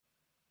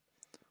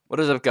What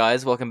is up,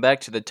 guys? Welcome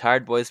back to the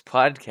Tired Boys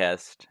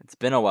podcast. It's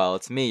been a while.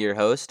 It's me, your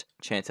host,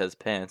 Chance Has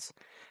Pants.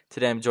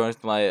 Today I'm joined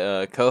with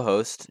my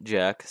co-host,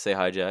 Jack. Say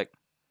hi, Jack.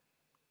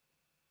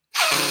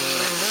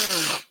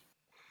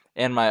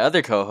 And my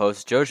other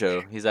co-host,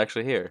 Jojo. He's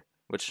actually here.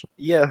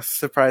 Yes,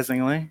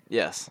 surprisingly.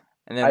 Yes.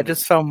 And then I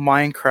just found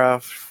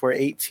Minecraft for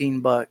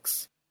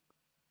 $18.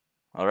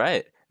 All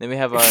right. Then we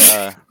have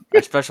our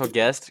special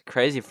guest,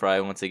 Crazy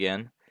Fry, once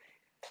again.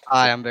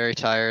 Hi, I'm very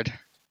tired.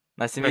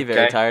 Nice to be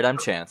very tired. I'm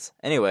Chance.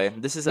 Anyway,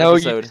 this is No,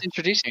 episode. you just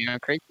introduced me. I'm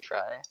Crazy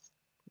Fry.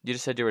 You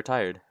just said you were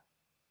tired.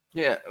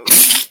 Yeah,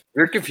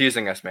 you're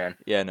confusing us, man.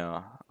 Yeah,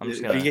 no. I'm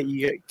just gonna.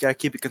 You gotta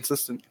keep it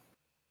consistent.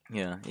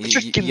 Yeah.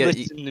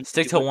 Freaking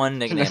Stick to one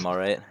nickname, all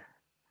right.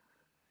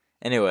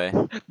 Anyway.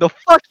 The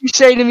fuck you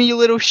say to me, you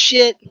little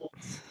shit?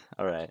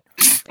 All right.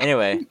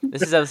 Anyway,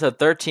 this is episode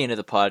 13 of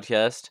the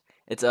podcast.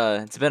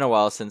 It's been a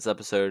while since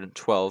episode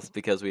 12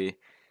 because we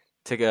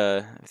took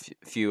a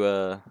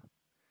few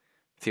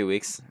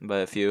weeks. By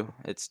a few,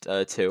 it's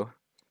 2,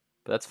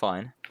 but that's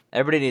fine.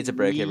 Everybody needs a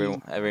break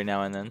every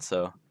now and then.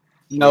 So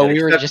No, Yeah,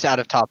 we were except- just out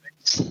of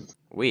topics.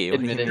 what do you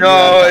Admit it. mean?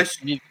 No,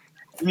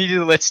 We need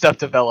to let stuff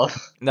develop.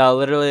 No,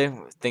 literally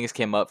things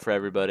came up for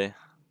everybody.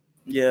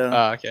 Yeah.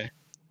 Oh, okay.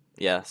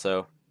 Yeah.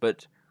 So,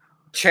 but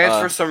Chance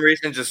Uh, for some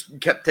reason just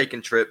kept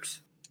taking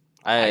trips.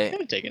 I I could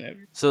have taken it.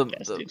 so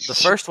Yes, the, dude.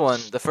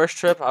 the first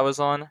trip I was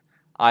on,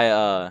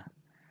 I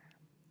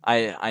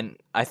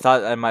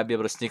thought I might be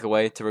able to sneak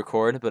away to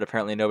record, but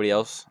apparently nobody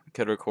else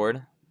could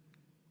record.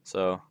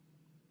 So,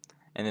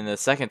 and then the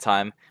second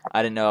time,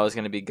 I didn't know I was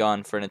going to be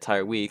gone for an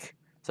entire week,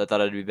 so I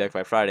thought I'd be back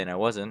by Friday, and I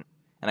wasn't.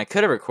 And I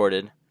could have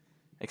recorded,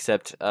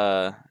 except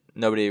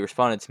nobody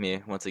responded to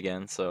me once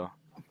again. So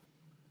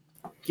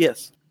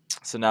Yes.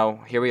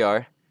 now here we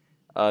are.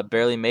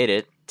 Barely made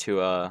it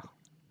to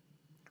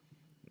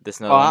this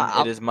Oh,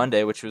 one. It is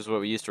Monday, which was what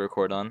we used to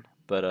record on,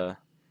 but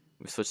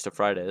we switched to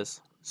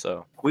Fridays.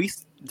 So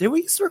Did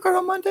we used to record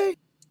on Monday?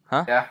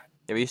 Yeah, yeah,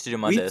 we used to do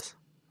Mondays.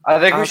 I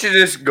think we Uh, should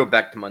just go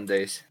back to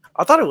Mondays.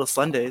 I thought it was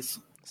Sundays.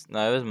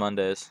 No, it was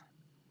Mondays.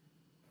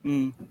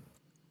 Mm.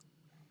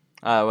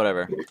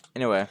 Whatever.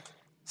 Anyway,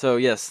 so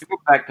yes, Go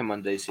back to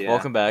Mondays. Yeah.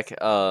 welcome back.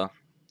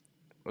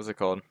 What's it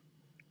called?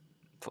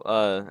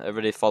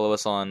 Everybody follow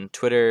us on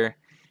Twitter,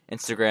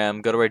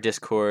 Instagram. Go to our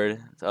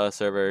Discord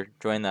server.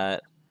 Join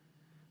that.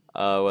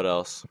 What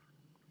else?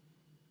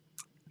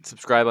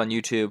 Subscribe on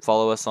YouTube.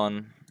 Follow us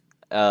on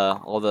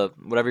all the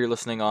whatever you're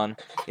listening on.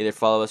 Either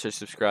follow us or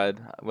subscribe.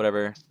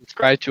 Whatever.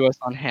 Subscribe to us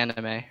on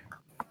Haname.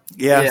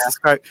 Yeah. Yeah.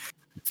 Subscribe.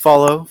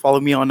 Follow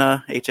me on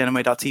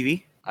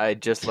hanime.tv I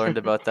just learned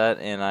about that,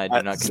 and I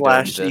do not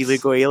condone / this.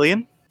 illegal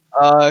alien.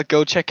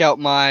 Go check out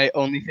my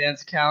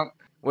OnlyFans account.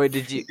 Wait,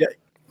 did you, Yeah.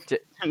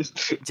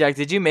 Jack?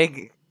 Did you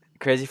make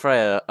Crazy Fry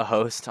a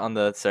host on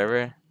the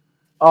server?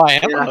 Oh, I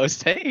am Yeah. a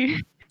host. Hey,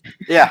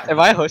 Yeah. am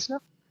I a host now?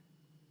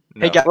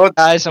 No. Hey Well,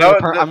 guys, I'm no,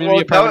 gonna be well,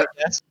 a permanent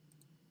guest.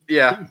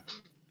 Yeah.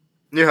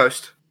 New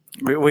host.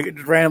 We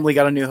randomly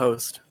got a new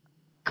host.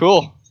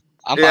 Cool.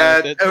 I'm Yeah,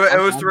 fine with it. it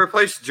I'm was fine. to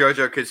replace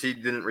JoJo because he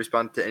didn't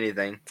respond to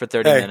anything. For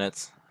 30 Hey.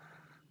 minutes.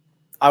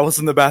 I was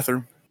in the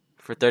bathroom.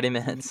 For 30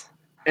 minutes.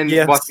 And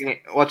Yes.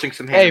 watching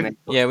some Hey, anime.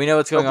 Yeah, we know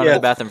what's going on in Yeah.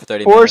 the bathroom for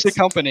 30 Force minutes. the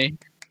company.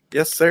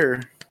 Yes,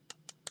 sir.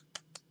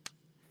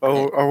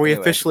 Oh, are we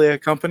Anyway. officially a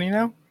company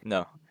now?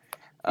 No.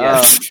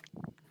 Yeah.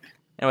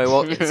 Anyway,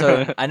 well,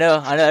 so I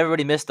know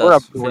everybody missed We're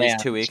us a for these brand.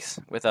 2 weeks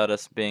without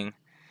us being.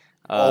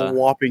 A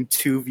whopping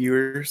 2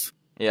 viewers.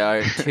 Yeah,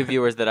 our 2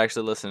 viewers that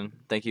actually listen.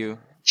 Thank you.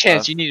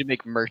 Chance, you need to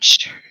make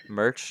merch.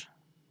 Merch.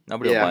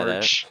 Nobody Yeah, will buy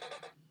Merch.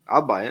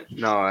 I'll buy it.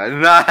 No,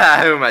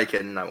 who am I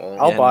kidding? I won't.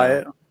 I'll Yeah, buy no.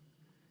 it.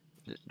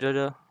 that.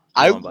 Jojo.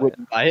 I won't buy it.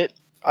 wouldn't buy it.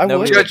 I No,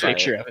 would. we would Judge buy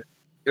Picture it. of it.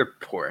 You're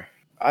poor.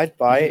 I'd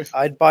buy it.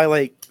 I'd buy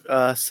like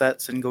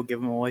sets and go give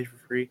them away for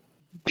free.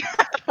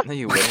 No,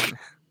 you wouldn't.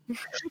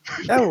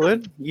 That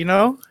would, you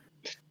know.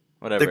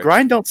 Whatever. The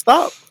grind don't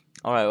stop.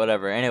 All right,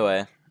 whatever.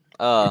 Anyway,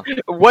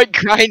 What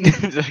grind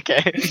is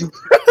okay?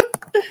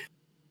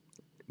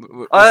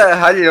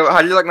 How do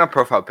you like my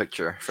profile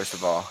picture? First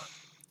of all.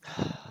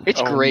 It's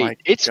Oh great. my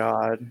It's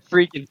God.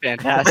 freaking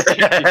fantastic.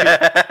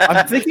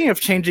 I'm thinking of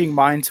changing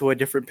mine to a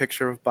different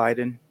picture of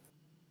Biden.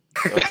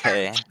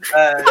 okay.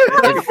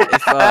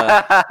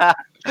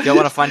 If y'all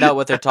want to find out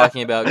what they're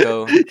talking about,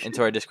 go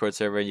into our Discord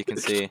server. You can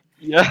see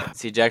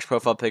Jack's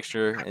profile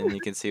picture, and you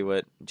can see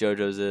what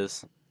JoJo's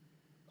is.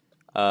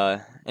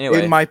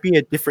 Anyway, It might be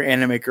a different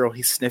anime girl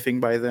he's sniffing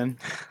by then.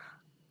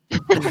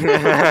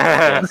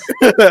 yes.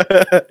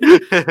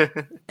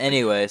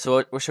 Anyway,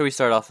 so what should we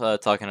start off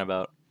talking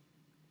about?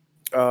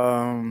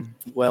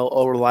 Well,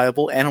 oh,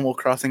 reliable. Animal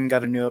Crossing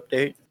got a new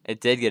update. It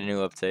did get a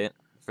new update.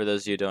 For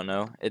those of you who don't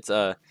know, it's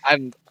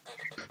I'm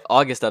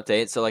August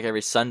update. So like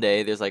every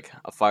Sunday, there's like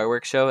a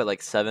fireworks show at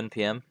like 7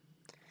 p.m.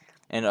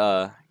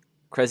 And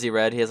Crazy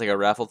Red, he has like a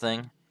raffle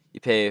thing. You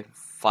pay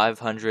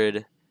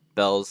 500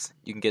 bells.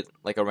 You can get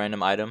like a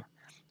random item.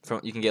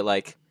 You can get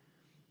like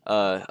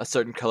a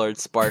certain colored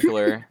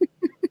sparkler.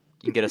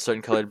 You can get a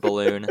certain colored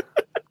balloon.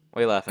 Why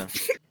are you laughing?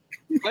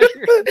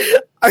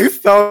 I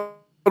found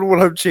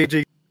what I'm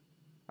changing.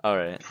 All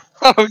right.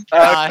 Oh Oh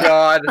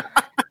god,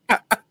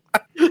 god.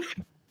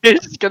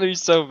 it's gonna be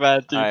so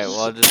bad, dude. All right. Well,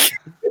 I'll just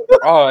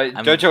Oh, I'm-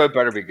 JoJo, it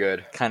better be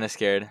good. kind of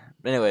scared.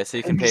 But anyway, so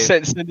you can pay.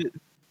 Send it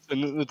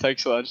in the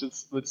text lodge.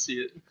 Let's see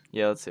it.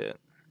 Yeah, let's see it.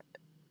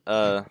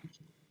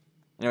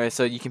 Anyway,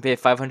 so you can pay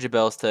 500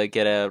 bells to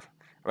get a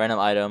random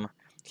item.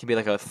 It can be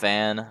like a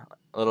fan,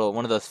 a little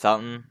one of those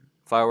fountain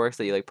fireworks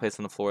that you like place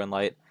on the floor and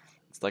light.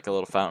 It's like a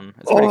little fountain.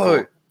 It's pretty Oh,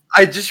 cool.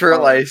 I just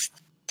realized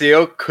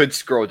Theo could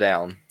scroll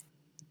down.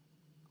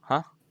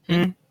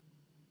 You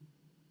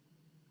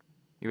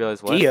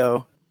realize what?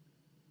 Dio.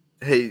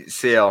 Hey,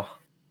 CL.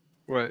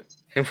 What?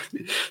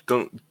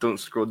 don't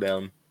scroll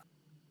down.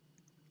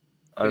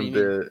 What do On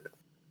you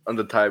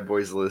the Tide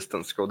Boys list,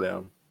 don't scroll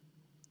down.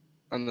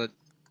 On the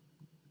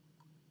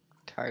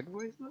Tide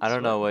Boys list? I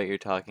don't know what you're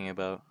talking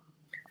about.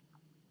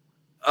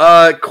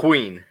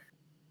 Queen.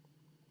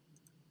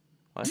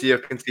 What? Theo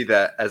can see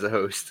that as a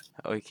host.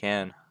 Oh, you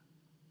can.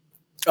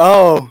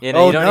 Oh, Yeah, no,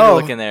 oh you don't no. need to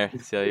look in there.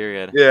 So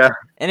you're good. Yeah.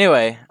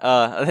 Anyway,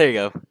 there you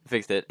go.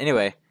 Fixed it.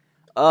 Anyway,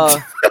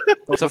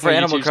 so for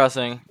Animal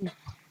Crossing,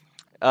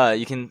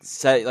 you can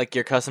set like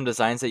your custom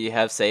designs that you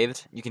have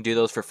saved. You can do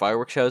those for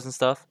fireworks shows and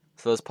stuff.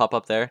 So those pop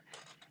up there.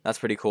 That's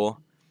pretty cool.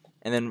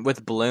 And then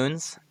with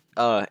balloons,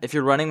 if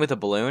you're running with a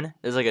balloon,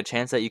 there's like a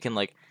chance that you can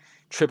like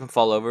trip and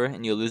fall over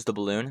and you lose the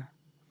balloon.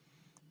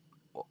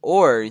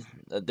 Or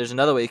there's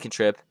another way you can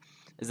trip,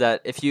 is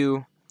that if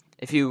you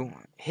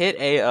hit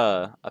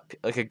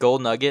like a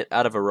gold nugget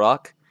out of a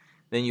rock,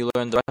 then you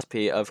learn the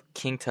recipe of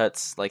King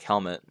Tut's like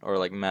helmet or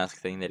like mask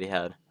thing that he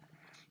had.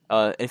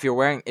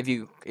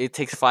 It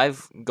takes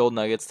 5 gold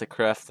nuggets to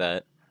craft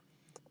that,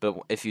 but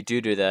if you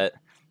do that,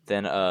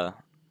 then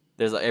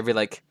there's like every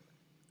like,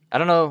 I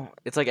don't know,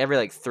 it's like every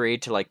like 3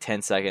 to like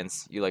 10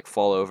 seconds you like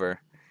fall over,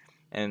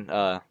 and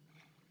I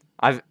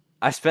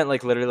spent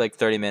like literally like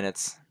 30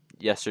 minutes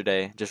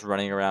yesterday just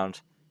running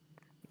around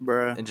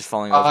Bruh. and just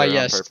falling over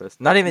yes. on purpose,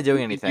 not even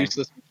doing anything.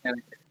 Useless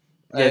mechanic.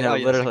 Yeah, no,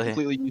 yes, literally.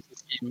 completely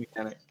useless game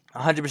mechanic.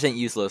 100%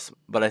 useless,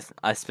 but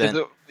I Did spent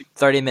the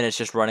 30 minutes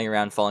just running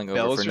around falling over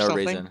bells for or no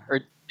something? reason. Or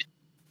it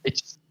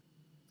just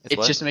It's it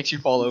what? just makes you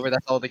fall over.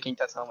 That's all the King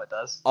Tut's helmet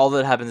does. All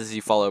that happens is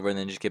you fall over and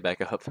then just get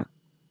back up.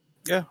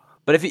 Yeah.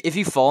 But if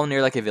you fall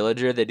near like a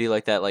villager, they do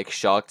like that like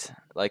shocked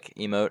like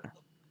emote,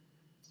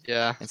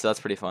 Yeah. and so that's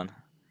pretty fun.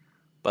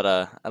 But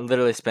I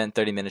literally spent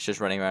 30 minutes just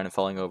running around and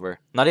falling over,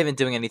 not even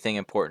doing anything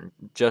important,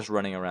 just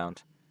running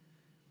around.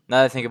 Now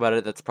that I think about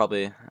it, that's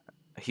probably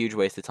a huge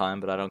waste of time,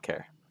 but I don't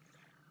care.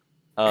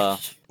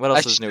 What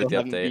else is new with the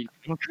update?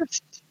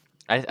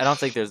 I don't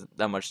think there's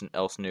that much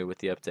else new with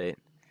the update.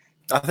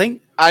 I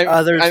think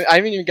I there's- I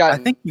haven't even I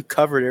gotten. think you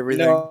covered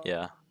everything. No.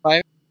 Yeah,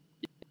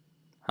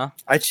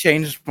 I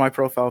changed my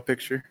profile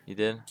picture. you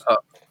did.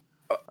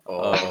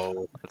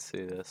 Oh. Let's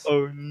see this.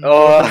 Oh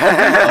Oh.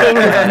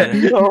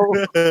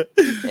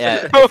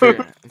 Yeah, if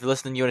you're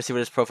listening, you want to see what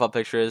his profile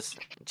picture is,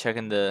 check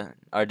in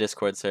our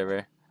Discord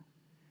server.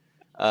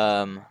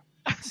 So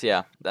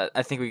yeah,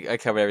 I think I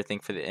covered everything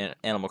for the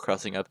Animal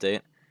Crossing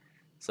update.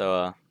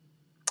 So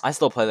I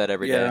still play that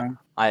every day. Yeah.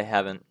 I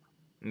haven't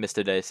missed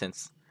a day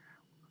since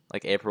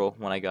like April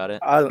when I got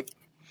it.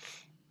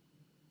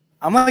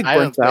 I'm like I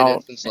haven't burnt played out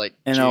it since like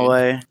in June. a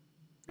way.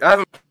 I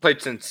haven't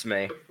played since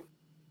May. It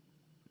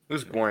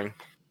was boring.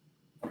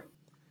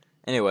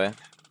 Anyway,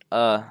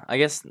 I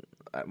guess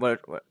while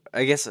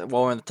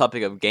we're on the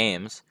topic of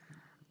games,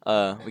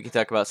 we can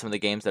talk about some of the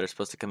games that are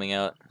supposed to be coming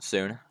out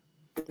soon.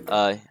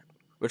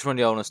 Which one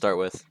do y'all want to start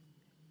with?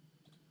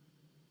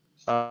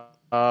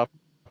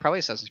 Probably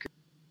Assassin's Creed.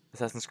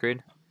 Assassin's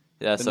Creed?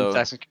 Yeah, The new so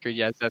Assassin's Creed,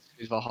 yeah, Assassin's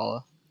Creed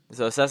Valhalla.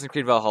 Assassin's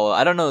Creed Valhalla,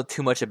 I don't know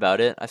too much about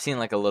it. I've seen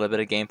like a little bit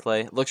of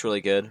gameplay. It looks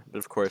really good, but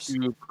of course.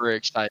 Super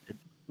excited.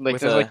 Like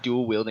With there's a- like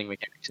dual wielding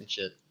mechanics and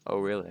shit. Oh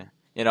really?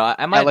 You know, I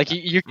Yeah, might like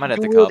you might can have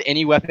to dual wield cop.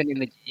 any weapon in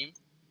the game,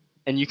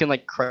 and you can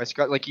like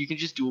like you can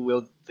just dual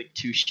wield like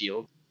 2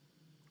 shields.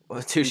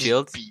 With 2 and just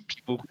shields. Beat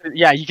people.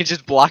 Yeah, you can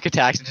just block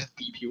attacks and just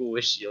beat people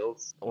with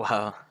shields.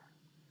 Wow.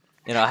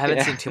 You know, I haven't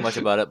Yeah. seen too much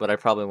about it, but I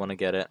probably want to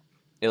get it.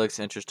 It looks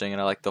interesting,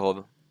 and I like the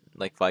whole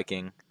like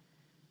Viking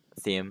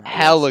theme. I guess.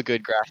 Hella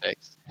good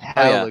graphics.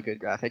 Hella yeah. good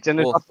graphics, and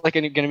there's Well- also like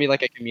gonna be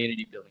like a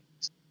community building.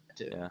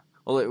 Too. Yeah.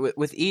 Well,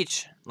 with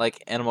each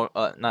like not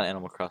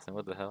Animal Crossing.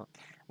 What the hell?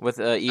 With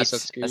each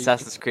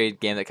Assassin's Creed. Creed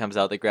game that comes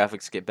out, the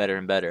graphics get better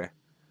and better.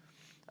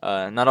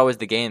 Not always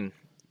the game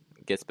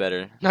gets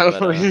better. Not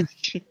but, only-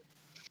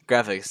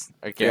 graphics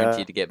are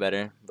guaranteed to get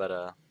better, but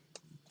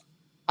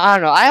I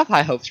don't know. I have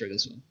high hopes for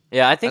this one.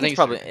 yeah, I think think it's it's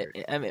probably.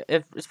 pretty I mean,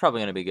 it's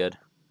probably gonna be good.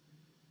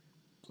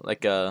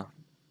 Like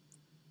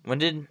when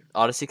did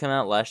Odyssey come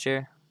out? Last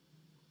year,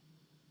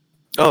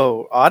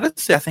 Oh,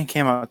 Odyssey, I think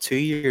came out 2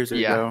 years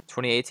Yeah. ago.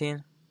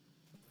 2018.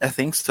 I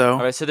think so. All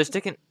right, so they're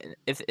sticking.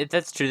 If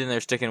that's true, then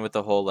they're sticking with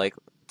the whole like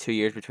 2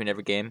 years between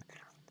every game.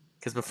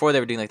 Because before they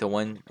were doing like the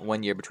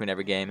one year between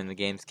every game, and the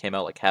games came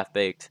out like half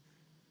baked.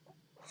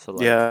 So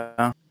like,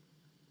 Yeah.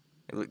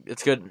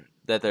 it's good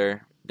that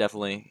they're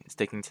definitely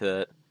sticking to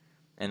that,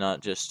 and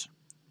not just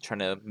trying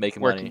to make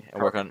Working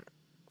money and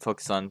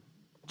focus on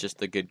just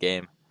the good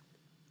game.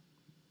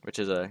 which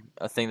is a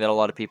thing that a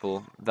lot of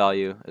people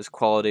value, is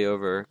quality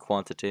over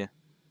quantity.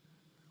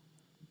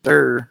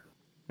 Sure.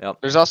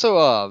 There's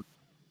also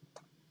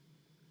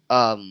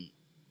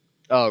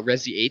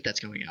Resi 8 that's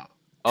coming out.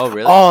 Oh,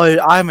 really? Oh,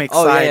 I'm Oh,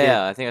 excited.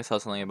 yeah. I think I saw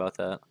something about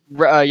that.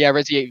 Yeah,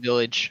 Resi 8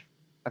 Village.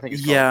 I think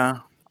it's called. Yeah.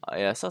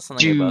 Yeah, I saw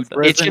something Dude, about that.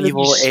 It's Resident gonna be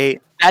Evil s-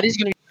 8. That is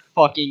gonna be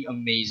fucking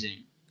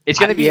amazing. It's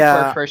gonna be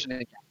Yeah. first person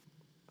again.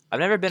 I've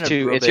never been a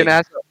Too. real It's big...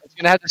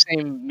 gonna have the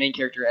same main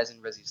character as in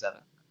Resi 7.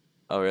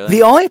 Oh, really?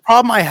 The only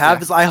problem I have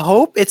Yeah. is I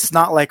hope it's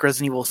not like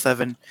Resident Evil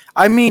 7.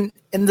 I mean,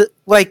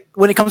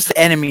 when it comes to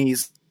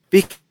enemies,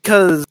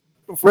 because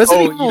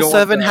Resident you Evil don't want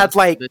 7 the- had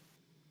like,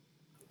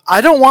 I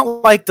don't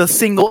want like the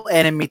single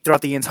enemy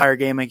throughout the entire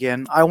game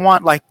again. I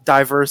want like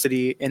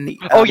diversity in the.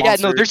 Oh yeah,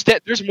 no, monsters.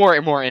 there's more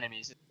and more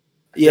enemies.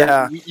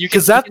 Yeah, you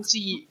 'cause can, that-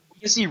 we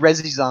can see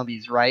Resi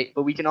zombies, right?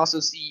 But we can also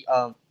see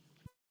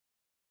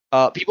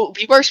people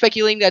are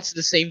speculating that's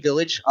the same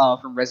village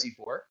from Resi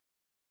 4.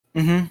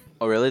 hmm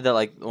Oh, really? That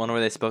like one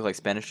where they spoke like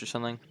Spanish or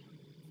something?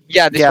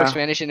 Yeah, they Yeah. spoke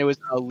Spanish and it was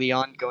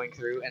Leon going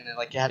through, and then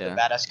like it had Yeah. the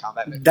badass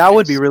combat. that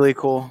would be mechanics. really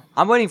cool.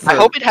 I'm waiting for I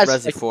hope it has,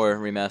 Resi like- 4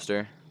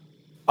 remaster.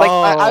 Like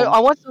Oh, I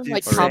want some dude,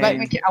 like same.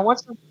 I want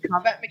some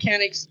combat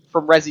mechanics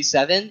from Resi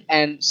 7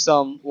 and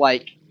some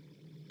like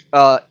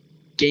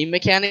game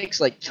mechanics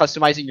like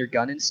customizing your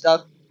gun and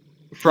stuff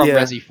from Yeah.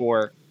 Resi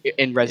 4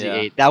 in Resi Yeah.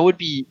 8. That would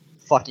be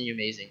fucking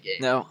amazing game.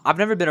 No, I've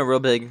never been a real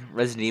big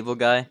Resident Evil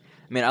guy. I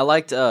mean, I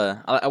liked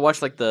I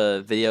watched like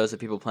the videos of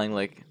people playing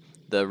like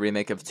the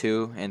remake of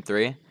 2 and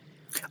 3.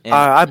 And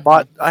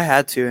I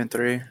had 2 and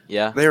 3.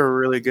 yeah, They were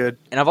really good.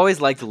 and I've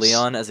always liked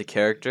Leon as a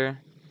character.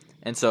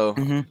 And so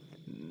hmm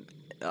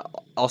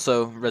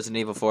also Resident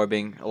Evil 4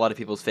 being a lot of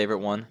people's favorite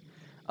one.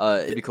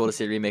 It'd be cool to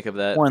see a remake of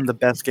that. One of the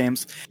best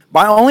games.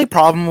 My only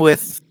problem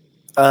with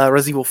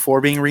Resident Evil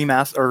 4 being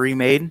remastered or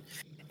remade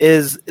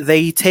is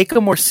they take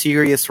a more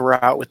serious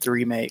route with the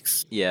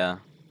remakes. Yeah.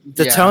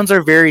 The Yeah. tones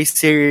are very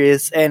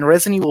serious, and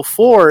Resident Evil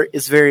 4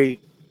 is very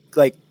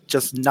like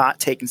just not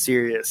taken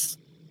serious.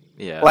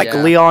 Yeah. Like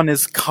Yeah. Leon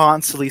is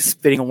constantly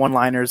spitting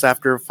one-liners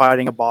after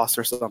fighting a boss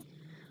or something.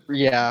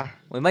 Yeah.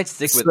 We might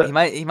stick with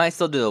So- he might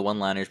still do the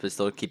one-liners but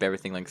still keep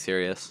everything like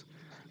serious.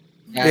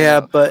 I Yeah,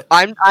 know. but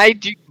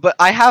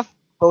I have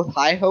both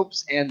high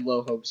hopes and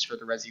low hopes for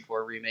the Resi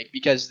 4 remake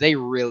because they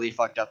really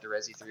fucked up the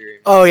Resi 3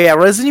 remake. oh yeah,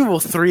 Resident Evil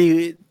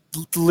 3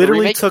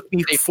 literally remake, took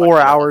me they 4 fucked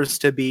it up. hours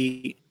to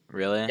beat.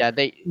 Really? Yeah,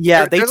 they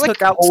They they're, took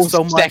like, out whole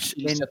so much.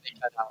 sections that they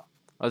cut out.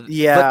 Oh,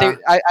 Yeah,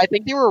 But I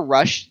think they were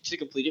rushed to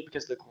complete it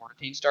because the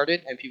quarantine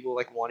started and people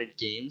like wanted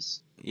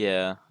games.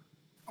 yeah.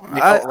 They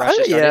felt rushed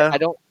to start yeah,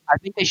 it. I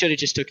think they should have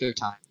just took their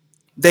time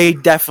they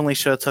definitely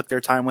should have took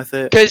their time with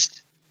it.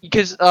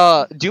 because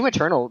Doom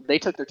Eternal they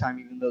took their time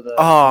even though the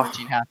Oh,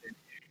 quarantine happened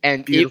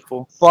and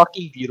Beautiful.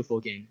 fucking beautiful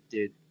game,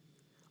 dude.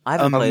 I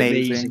haven't played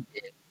Amazing.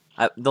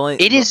 the only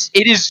It is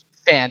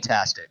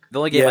fantastic. the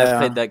only game I Yeah.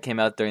 played that came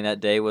out during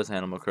that day was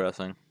Animal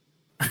Crossing.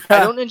 I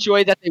don't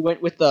enjoy that they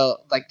went with the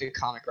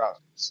comic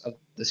routes of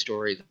the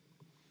story.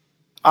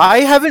 I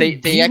haven't They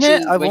beaten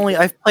actually it.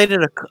 I've played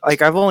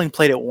it I've only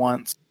played it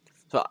once.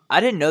 So I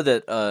didn't know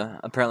that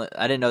apparently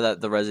I didn't know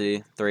that the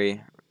Resident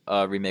 3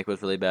 remake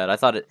was really bad. I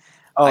thought it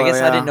Oh, I guess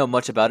I yeah. didn't know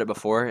much about it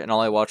before and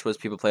all I watched was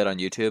people play it on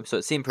YouTube, so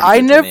it seemed pretty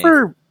I good to me.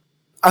 never.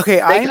 Okay,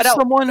 I'm cut out-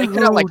 someone They who.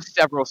 cut out like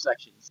several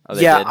sections. Oh,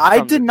 they Yeah, did? I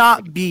From did the-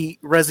 not beat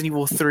Resident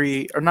Evil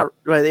 3 or not.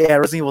 Yeah,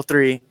 Resident Evil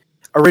 3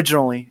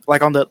 originally,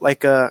 like on the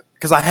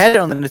because I had it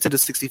on the Nintendo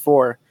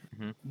 64,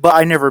 Mhm. but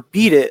I never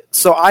beat it,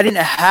 so I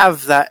didn't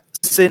have that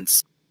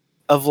sense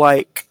of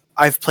like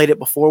I've played it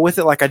before with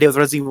it, like I did with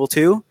Resident Evil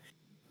 2.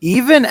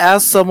 Even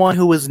as someone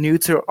who was new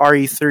to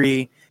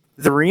RE3,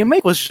 the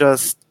remake was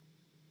just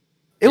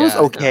it was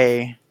Yeah,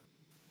 okay.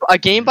 A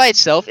game by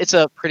itself, it's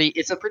a pretty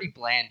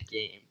bland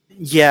game,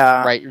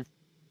 Yeah, right?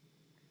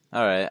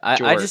 All right. I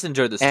Sure. just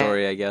enjoyed the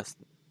story, I guess.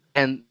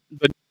 And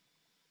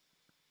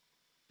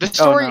the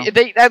story, no.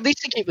 they at least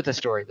they keep with the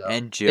story though.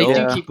 And They Jill,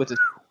 do Yeah. keep with the.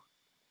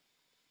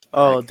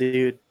 Oh,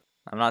 dude.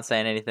 I'm not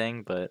saying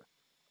anything, but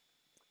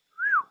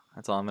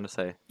that's all I'm gonna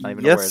say. Not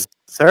even a word. Yes,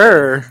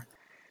 sir.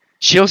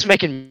 Jill's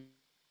making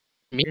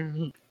me.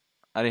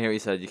 I didn't hear what you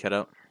said. You cut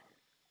out.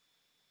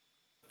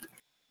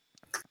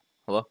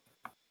 Hello?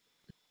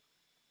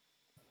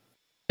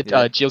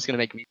 Yeah. Jill's gonna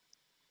make me.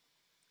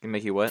 Can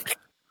make you what?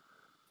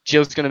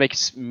 Jill's gonna make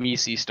me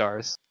see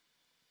stars.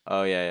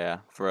 Oh yeah,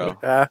 for real.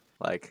 Yeah.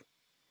 Like,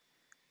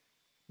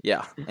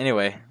 yeah.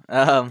 Anyway,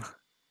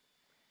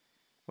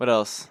 what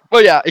else? Oh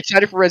yeah,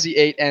 excited for Resi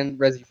 8 and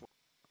Resi 4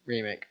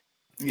 remake.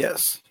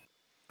 Yes.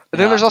 But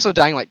then Nah. there's also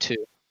Dying Light 2.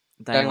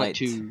 Dying Light Light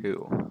 2.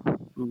 2.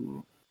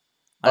 Ooh.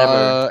 I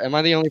never. Am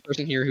I the only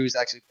person here who's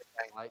actually played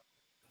Dying Light?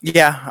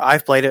 Yeah,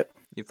 I've played it.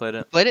 You played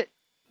it? Played it?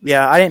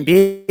 Yeah, I didn't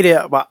beat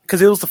it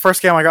because it was the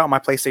first game I got on my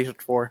PlayStation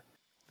 4.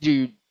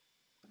 Dude,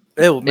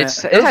 It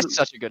was it has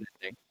such a good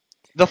ending.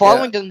 The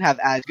following doesn't have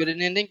as good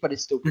an ending, but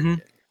it's still pretty Mhm.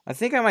 good. I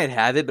think I might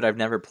have it, but I've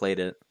never played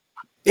it.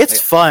 it's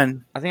like-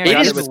 fun. I think I It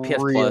got is it with PS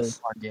really Plus,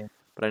 fun game.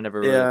 but I never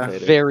really Yeah.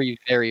 played it. Very,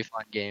 very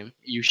fun game.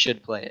 You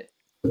should play it.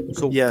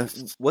 So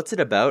Yes. what's it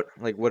about?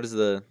 Like, what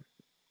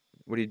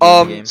What do you do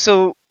in the game?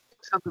 So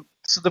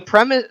the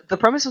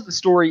premise of the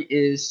story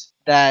is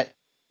that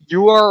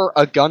you are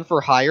a gun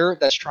for hire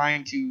that's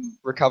trying to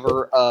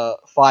recover a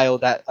file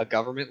that a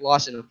government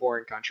lost in a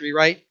foreign country,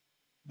 right?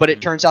 But it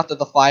Mhm. turns out that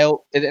the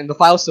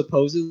file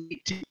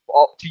supposedly, to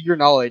your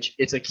knowledge,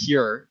 it's a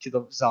cure to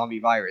the zombie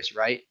virus,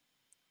 right?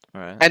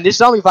 All right. And this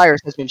zombie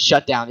virus has been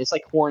shut down. It's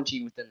like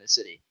quarantine within the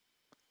city.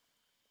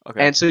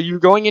 Okay. And so you're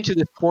going into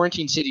this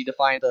quarantine city to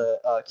find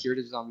the cure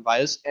to the zombie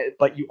virus,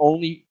 but you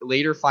only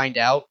later find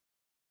out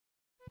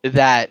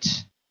that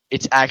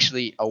it's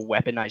actually a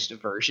weaponized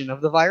version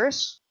of the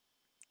virus.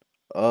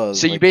 Oh,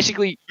 So you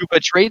basically you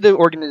betray the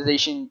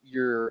organization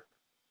you're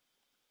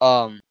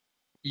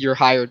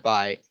hired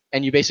by,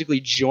 and you basically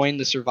join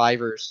the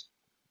survivors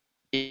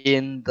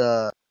in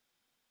the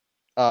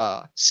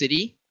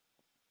city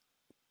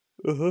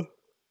Uh-huh.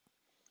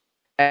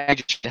 and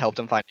just to help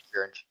them find a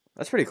cure. And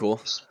That's pretty cool.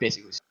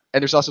 basically,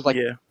 and there's also like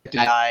Yeah. a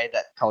guy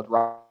that called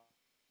Rob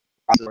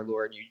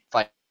Lord, and you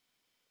fight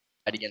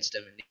against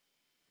him, and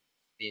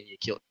then you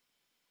kill him.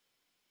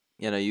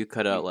 You know, you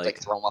cut out You, like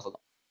throw him off of.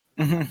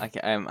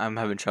 Mhm. I'm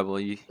having trouble.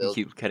 You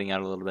keep cutting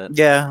out a little bit.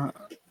 Yeah,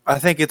 I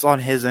think it's on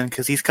his end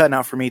because he's cutting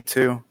out for me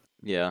too.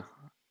 Yeah.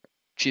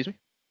 Excuse me.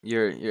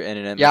 Your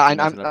internet. Yeah, must be I'm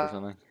messing up or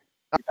something.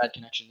 bad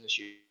connection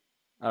issue.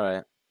 All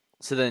right.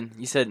 So then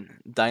you said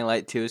Dying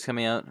Light 2 is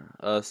coming out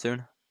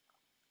soon,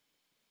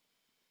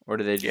 or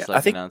did they just Yeah,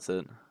 I think- announce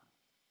it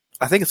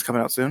I think it's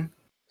coming out soon.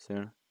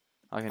 soon?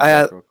 I can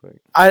I, check real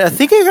quick. I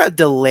think it got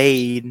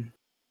delayed.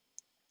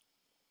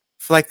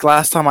 Like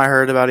last time I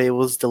heard about it, it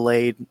was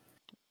delayed.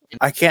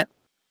 I can't.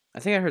 I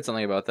think I heard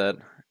something about that.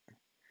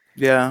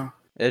 Yeah,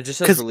 It just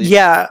says because release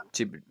yeah,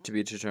 to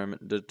be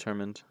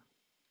determined.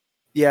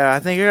 I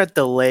think it got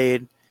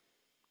delayed.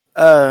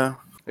 What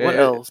It-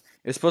 else?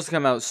 It was supposed to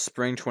come out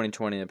spring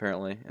 2020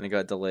 apparently, and it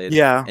got delayed.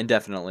 Yeah.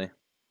 Indefinitely.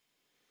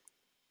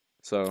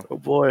 So Oh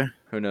boy,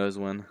 who knows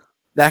when?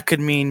 that could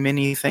mean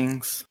many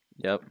things.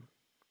 Yep.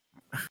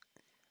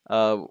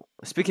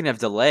 Speaking of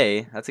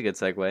delay, that's a good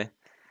segue.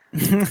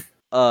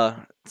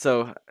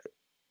 So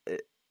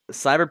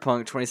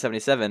Cyberpunk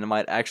 2077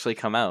 might actually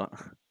come out.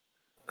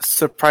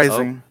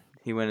 Surprising.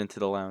 He went into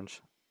the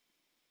lounge.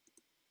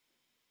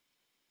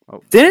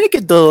 Didn't it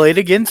get delayed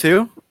again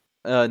too?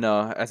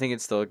 No, I think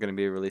it's still going to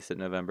be released in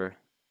November.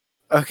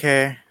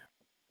 Okay,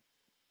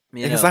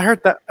 You because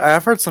know,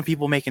 I've heard some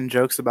people making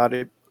jokes about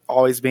it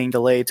always being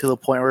delayed to the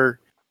point where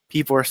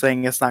people are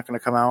saying it's not going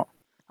to come out.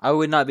 I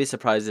would not be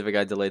surprised if it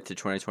got delayed to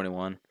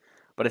 2021,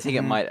 but I think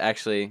it Mhm. might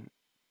actually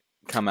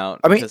come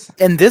out. I mean, because,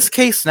 in this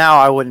case now,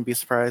 I wouldn't be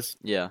surprised.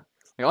 yeah,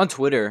 like on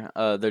Twitter,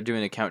 they're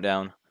doing a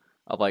countdown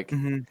of like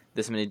Mhm.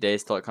 this many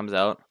days till it comes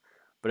out.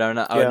 But I would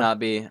Yeah. not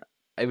be.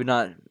 I would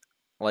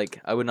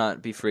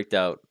not be freaked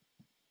out.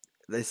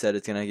 They said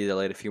it's gonna get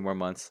delayed a few more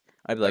months.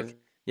 I'd be like,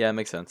 yeah, it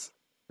makes sense.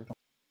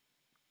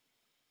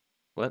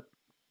 What?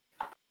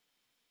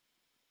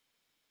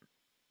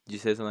 Did you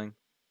say something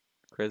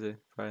crazy,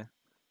 Friday?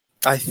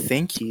 I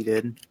think he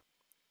did.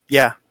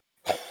 Yeah.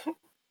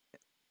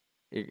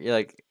 You're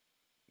like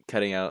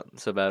cutting out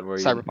so bad where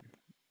you.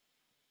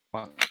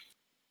 Cyberpunk.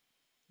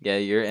 Yeah,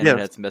 your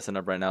internet's messing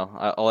up right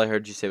now. All I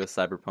heard you say was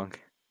cyberpunk.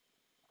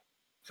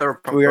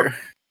 Cyberpunk. We're.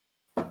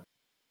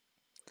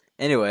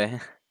 Anyway.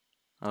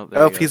 Oh,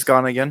 there Oh, he he's goes.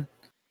 gone again.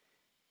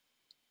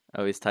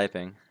 Oh, he's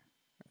typing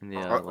in the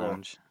Uh-oh.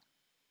 lounge.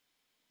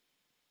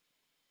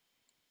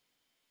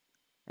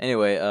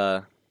 Anyway,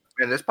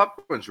 Man, this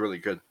popcorn's really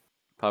good.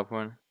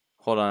 popcorn.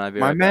 Hold on, I'll be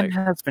My right man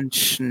back. has been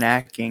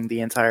snacking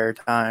the entire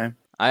time.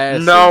 I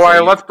assume No, so. I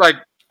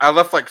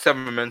left like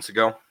 7 minutes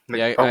ago.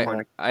 Yeah, Oh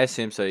my- I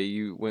assume so.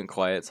 You went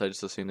quiet, so I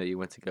just assumed that you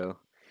went to go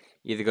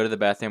either go to the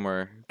bathroom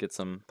or get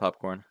some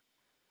popcorn.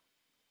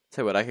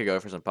 Tell you what, I could go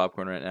for some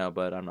popcorn right now,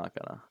 but I'm not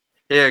gonna.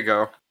 Here you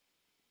go.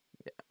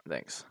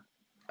 Thanks.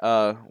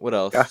 What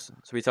else? Yeah. So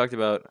we talked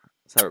about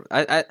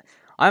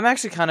I'm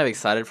actually kind of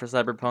excited for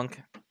Cyberpunk.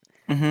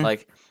 Mhm.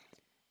 Like,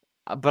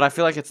 but I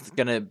feel like it's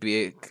gonna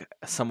be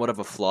somewhat of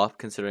a flop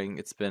considering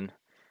it's been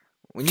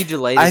when you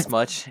delay this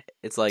much.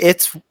 It's like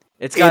it's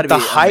got to the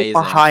be hype amazing.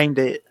 behind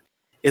it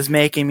is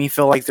making me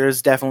feel like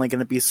there's definitely going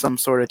to be some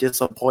sort of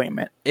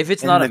disappointment. If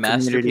it's in not a the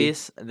community.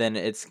 masterpiece, then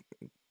it's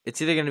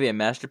either gonna be a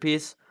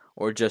masterpiece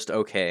or just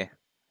okay.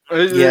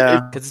 Yeah.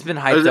 Because it's been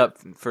hyped up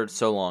for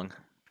so long.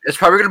 It's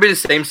probably gonna be the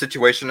same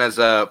situation as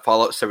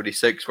Fallout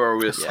 76, where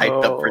we was Yeah.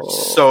 hyped up for Oh.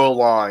 so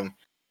long.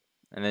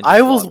 And then I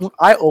just was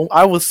flopped.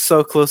 I was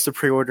so close to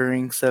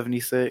pre-ordering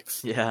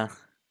 76. Yeah.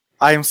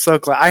 I am so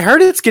glad. I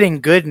heard it's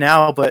getting good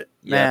now, but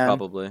Yeah, man,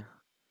 probably.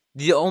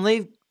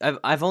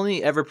 I've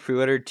only ever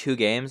pre-ordered 2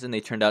 games and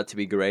they turned out to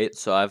be great,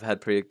 so I've had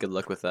pretty good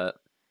luck with that.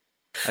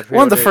 I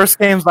one of the pre-ordered- first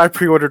games I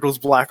pre-ordered was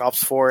Black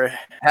Ops 4.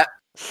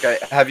 Okay,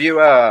 have you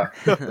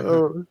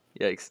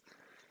Yikes.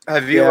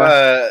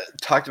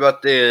 talked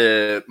about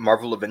the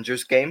Marvel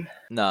Avengers game?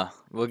 Nah,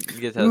 we'll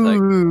get to that.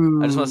 Like,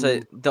 I just want to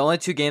say the only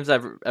 2 games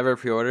I've ever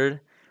pre-ordered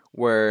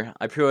were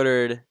I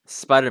pre-ordered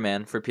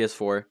Spider-Man for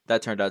PS4.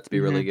 That turned out to be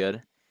really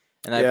good.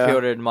 And I Yeah.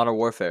 pre-ordered Modern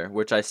Warfare,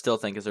 which I still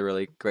think is a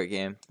really great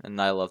game,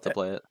 and I love to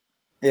play it.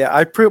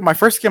 Yeah, my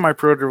first game I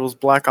pre-ordered was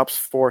Black Ops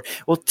 4.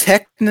 Well,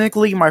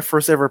 technically, my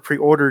first ever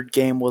pre-ordered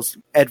game was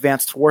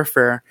Advanced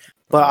Warfare,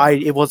 but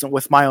it wasn't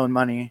with my own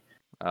money.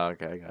 Oh,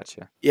 okay, I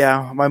gotcha.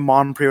 Yeah, my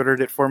mom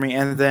pre-ordered it for me,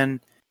 and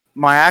then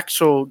my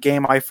actual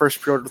game I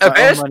first pre-ordered with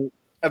my own money.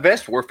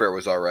 Advanced Warfare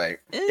was alright.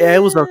 Yeah,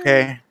 it was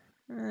okay.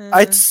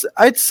 I'd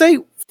say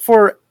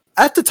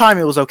at the time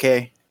it was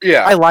okay.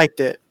 Yeah, I liked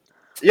it.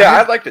 yeah,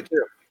 I liked it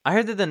too. I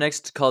heard that the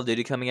next Call of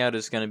Duty coming out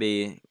is going to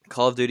be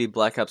Call of Duty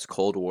Black Ops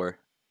Cold War.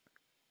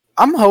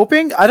 I'm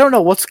hoping. I don't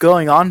know what's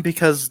going on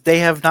because they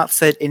have not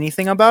said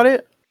anything about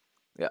it.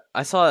 Yeah,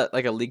 I saw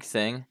like a leaked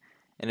thing,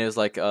 and it was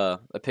like a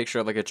picture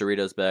of like a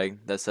Doritos bag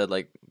that said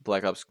like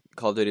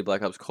Call of Duty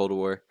Black Ops Cold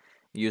War.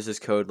 Use this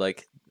code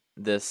like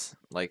this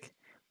like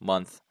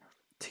month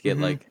to get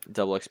like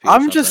double XP.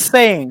 I'm just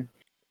saying,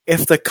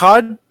 if the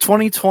COD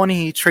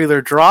 2020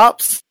 trailer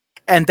drops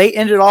and they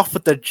end it off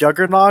with the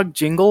Juggernog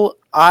jingle,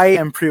 I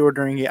am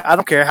pre-ordering it. I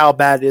don't care how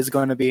bad it is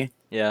going to be.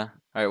 Yeah.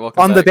 All right.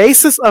 Welcome. On back. the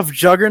basis of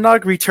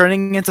Juggernog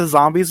returning into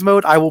zombies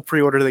mode, I will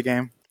pre-order the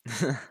game.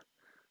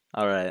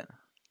 All right.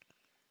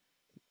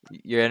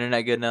 Your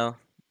internet good now,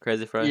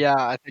 Crazy Fry? Yeah,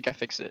 I think I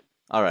fixed it.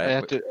 All right. I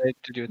have to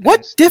do it.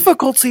 What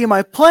difficulty am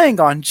I playing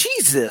on?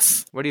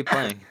 Jesus! What are you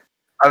playing?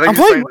 I think I'm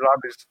you're playing- playing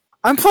zombies.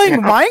 I'm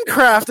playing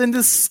Minecraft and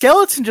this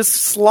skeleton just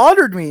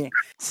slaughtered me.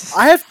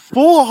 I had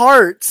full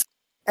hearts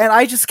and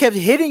I just kept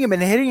hitting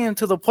him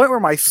to the point where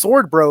my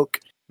sword broke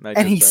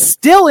and he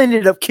still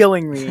ended up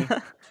killing me.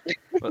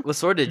 What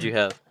sword did you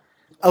have?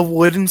 A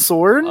wooden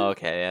sword? Oh,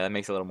 okay, yeah, that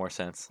makes a little more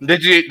sense.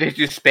 Did you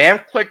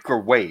spam click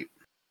or wait?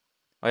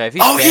 Okay, if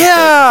you Oh spam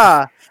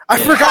yeah! I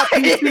Yeah. forgot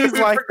PCs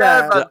like Forgot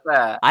that. about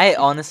that. I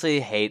honestly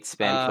hate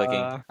spam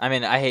clicking. I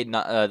mean, I hate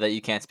not that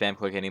you can't spam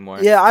click anymore.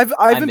 Yeah, I've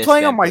been miss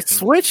playing spam on my clicking.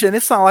 Switch and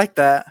it's not like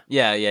that.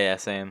 Yeah,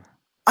 same.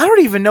 I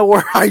don't even know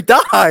where I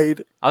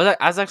died. I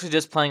was actually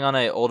just playing on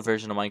an old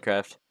version of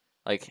Minecraft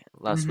like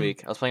last Mhm.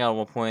 week. I was playing on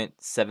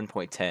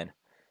 1.7.10.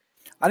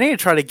 I need to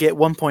try to get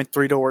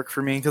 1.3 to work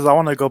for me because I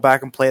want to go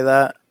back and play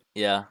that.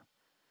 Yeah,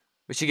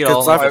 we should get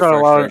 'Cause all of I've the got a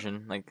first lot of-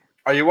 version. Like,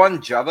 Are you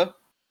on Java?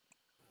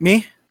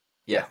 Me?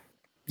 Yeah.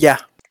 Yeah.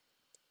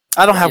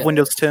 I don't have Yeah.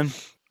 Windows 10.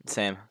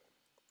 same.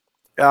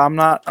 Yeah, I'm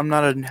not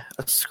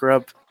a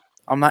scrub.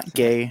 I'm not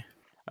gay.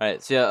 All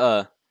right, so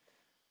yeah,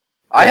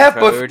 I have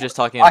We both. were just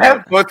talking I about.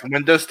 have both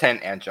Windows 10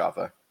 and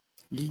Java.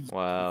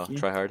 Wow, Yeah.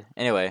 try hard.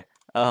 Anyway,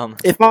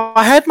 If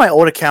I had my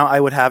old account, I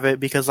would have it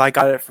because I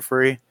got it for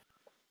free,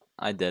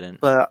 I didn't.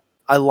 but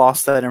I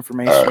lost that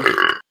information.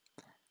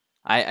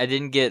 I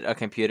didn't get a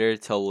computer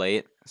till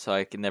late,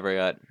 so never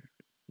got.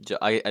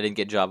 I didn't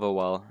get Java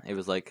while it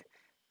was like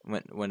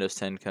Windows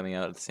 10 coming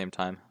out at the same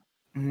time.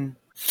 Mhm.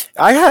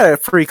 I had a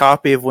free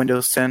copy of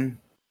Windows 10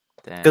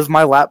 Damn. because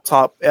my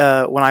laptop,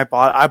 when I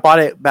bought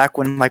it back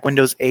when like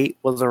Windows 8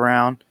 was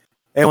around,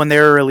 and when they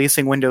were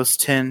releasing Windows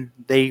 10,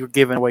 they were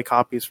giving away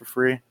copies for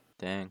free.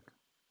 Dang.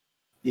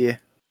 Yeah.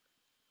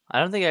 I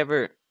don't think I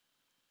ever.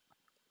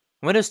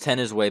 Windows 10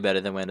 is way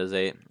better than Windows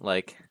 8.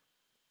 Like,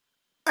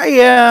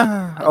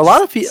 Yeah, a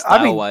lot of people. I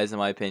style mean, wise, in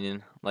my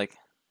opinion, like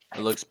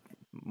it looks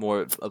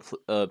more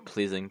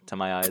pleasing to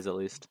my eyes, at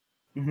least.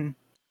 mhm.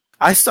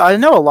 I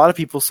know a lot of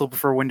people still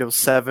prefer Windows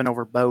 7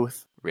 over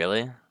both.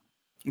 Really?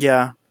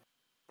 Yeah,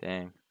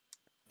 Dang.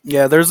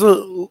 yeah. There's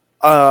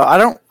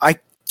I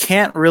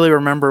can't really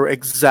remember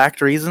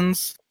exact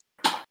reasons,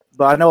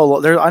 but I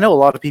know I know a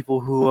lot of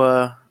people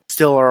who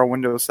still are on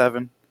Windows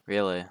 7.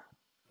 Really?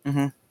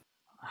 Mhm.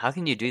 How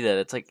can you do that?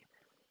 It's like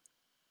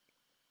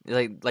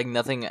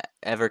nothing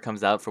ever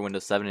comes out for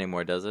Windows 7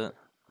 anymore, does it?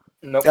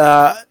 Nope.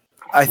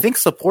 I think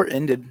support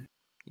ended.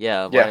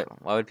 Yeah. Yeah.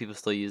 Why would people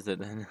still use it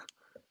then?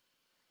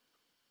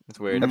 It's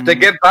weird. If they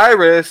get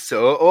virus,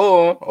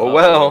 well,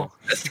 Uh-oh.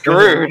 that's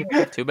screwed.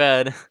 Too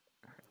bad.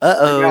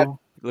 Uh-oh.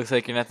 Looks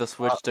like you're gonna have to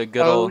switch to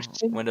good oh, old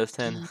Windows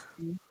 10.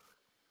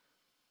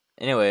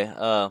 Anyway,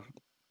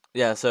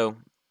 yeah. So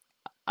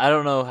I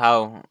don't know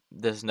how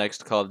this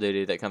next Call of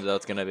Duty that comes out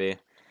is gonna be.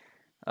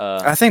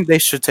 I think they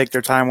should take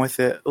their time with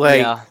it.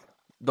 Like, yeah,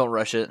 don't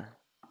rush it.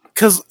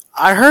 because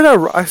I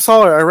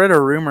read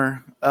a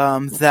rumor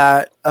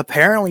that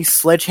apparently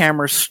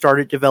Sledgehammer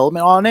started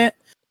development on it,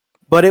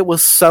 but it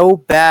was so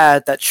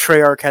bad that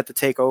Treyarch had to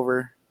take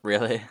over.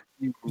 Really,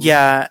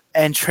 Yeah,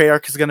 and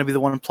Treyarch is going to be the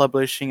one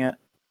publishing it.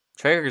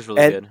 Treyarch is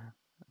really And- good.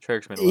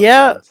 Treyarch's made a lot of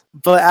Yeah, games.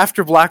 but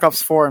after Black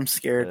Ops 4, I'm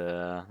scared.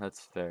 Yeah, that's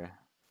fair.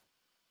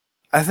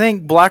 I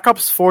think Black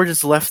Ops 4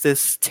 just left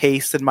this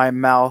taste in my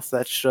mouth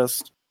that's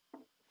just...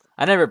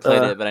 I never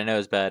played Uh, it, but I know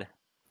it's bad.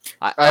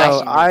 I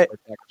Oh,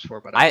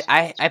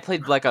 I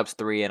played Black Ops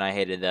 3 and I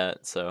hated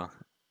that. So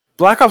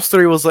Black Ops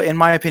 3 was, in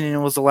my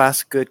opinion, was the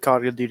last good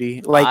Call of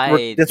Duty. Like, I did not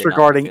like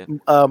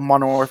disregarding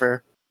Modern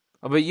Warfare.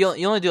 oh, but you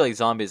only do like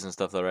zombies and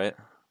stuff though, right?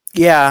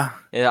 Yeah,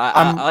 Yeah,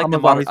 I'm I like a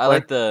the zombies I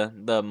like the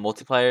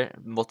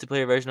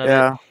multiplayer version of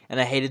yeah. it,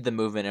 and I hated the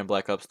movement in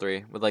Black Ops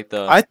 3 with like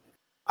the.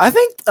 I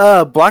think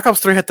Black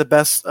Ops 3 had the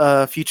best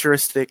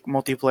futuristic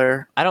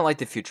multiplayer. I don't like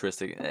the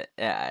futuristic.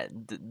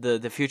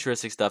 The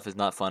futuristic stuff is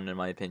not fun in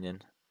my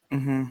opinion.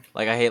 Hmm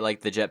Like I hate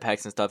like the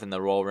jetpacks and stuff and the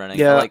roll running.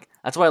 Yeah.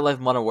 That's why I love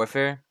Modern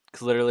Warfare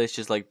Because literally, it's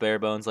just like bare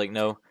bones, like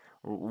no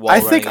wall I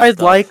running think and I'd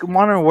stuff. like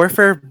Modern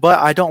Warfare, but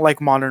I don't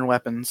like modern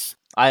weapons.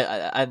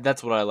 I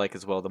that's what I like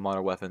as well. The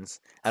modern weapons.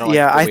 I don't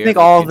Yeah, like the I weird, think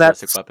like, all of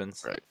futuristic that's-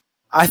 weapons. Right.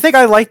 I think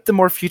I like the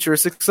more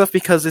futuristic stuff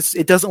because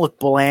it doesn't look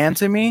bland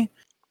to me.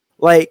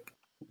 Like,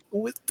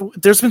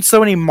 there's been so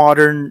many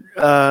modern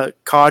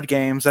COD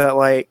games that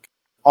like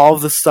all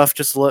of the stuff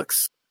just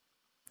looks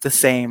the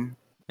same.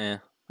 Yeah,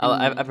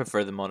 I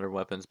prefer the modern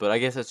weapons, but I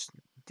guess it's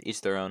to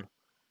each their own.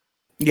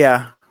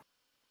 Yeah,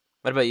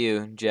 What about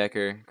you, Jack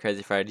or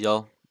Crazy Fried?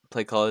 Y'all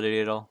play Call of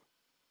Duty at all?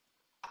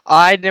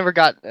 I never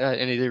got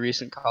any of the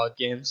recent COD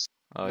games.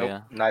 Oh Nope,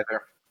 yeah,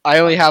 neither. I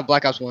only have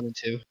Black Ops 1 and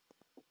 2.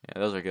 yeah,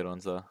 those are good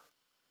ones though.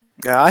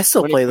 yeah, I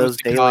still When it play comes those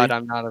to daily. COD,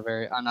 I'm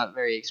not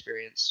very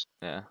experienced.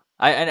 Yeah,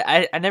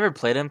 I never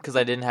played them because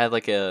I didn't have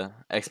like a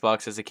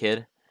Xbox as a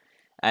kid.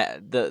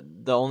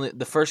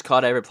 The first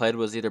COD I ever played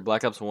was either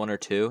Black Ops 1 or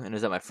 2, and it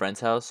was at my friend's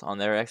house on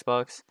their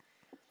Xbox.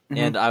 Mhm.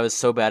 And I was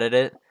so bad at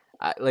it.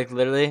 I, like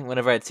literally,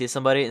 whenever I'd see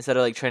somebody, instead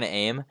of like trying to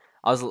aim,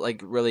 I was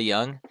like really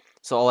young,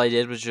 so all I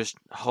did was just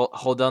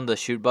hold down the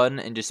shoot button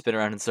and just spin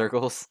around in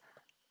circles.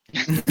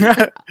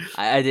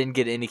 I didn't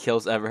get any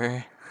kills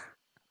ever.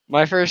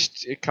 My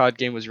first COD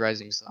game was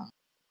Rising Sun.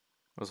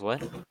 Was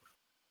what?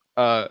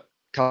 Call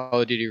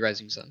of Duty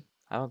Rising Sun.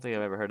 I don't think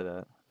I've ever heard of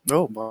that.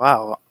 Oh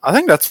wow! I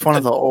think that's one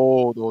of the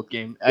old. old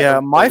game. Yeah,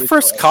 my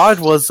first COD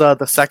was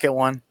the second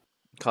one.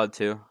 COD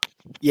 2.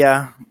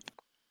 Yeah,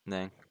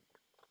 Dang.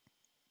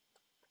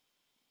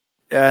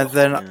 and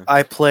then Yeah.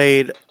 I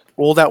played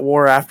World at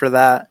War after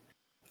that,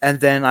 and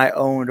then I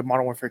owned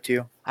Modern Warfare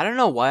 2. I don't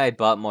know why I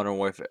bought Modern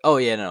Warfare. Oh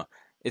yeah, no,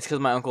 it's because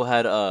my uncle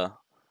had I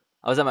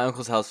was at my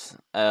uncle's house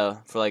for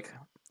like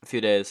a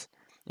few days,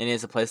 and he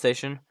has a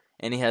PlayStation,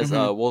 and he has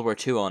Mhm. World War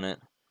II on it,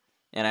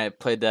 and I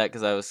played that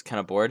because I was kind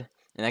of bored,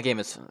 and that game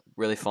is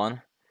really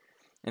fun.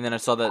 And then I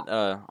saw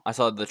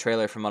the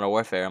trailer for Modern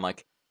Warfare. I'm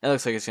like, that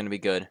looks like it's gonna be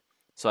good.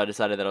 So I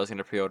decided that I was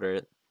gonna pre-order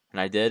it, and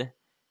I did.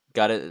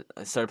 Got it.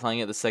 I started playing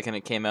it the second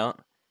it came out,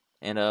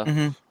 and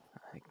Mhm.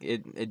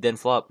 it didn't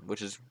flop,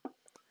 which is,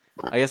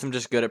 I guess I'm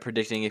just good at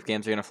predicting if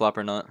games are gonna flop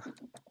or not.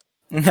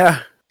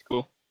 Yeah,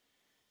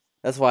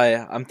 That's why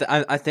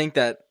I think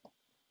that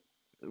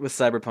with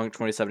Cyberpunk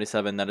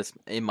 2077 that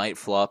it might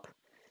flop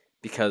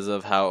because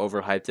of how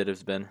overhyped it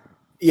has been.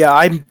 yeah,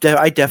 I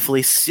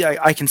definitely see.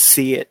 I can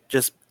see it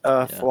just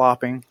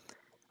flopping.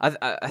 I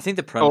think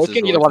the premise Oh, it's is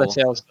gonna really get a lot cool. of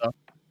sales though.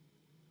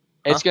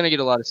 It's gonna get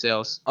a lot of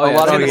sales. Oh, yeah, a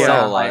lot it's of gonna people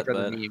sell are a lot, buying for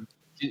the but- meme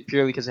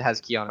purely because it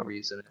has Keanu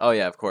Reeves in it. Oh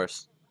yeah, of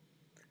course.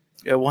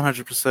 Yeah,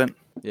 100%.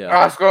 Yeah.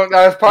 That's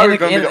probably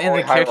going to be the and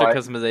only the character highlight.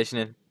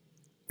 customization.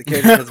 The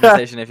character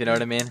customization, if you know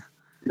what I mean.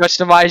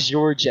 Customize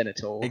your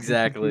genital.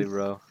 Exactly,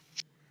 bro.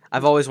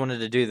 I've always wanted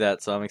to do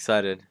that, so I'm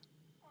excited.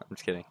 I'm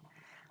just kidding.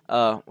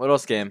 What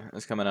else game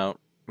is coming out?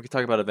 We could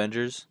talk about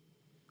Avengers.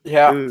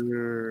 Yeah,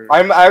 Ooh.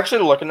 I'm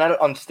actually looking at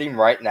it on Steam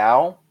right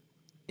now.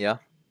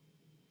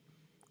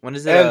 When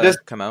does it And this-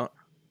 come out?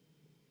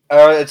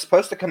 It's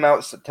supposed to come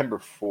out September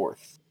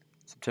 4th.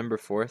 September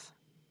 4th?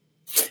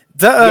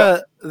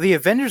 The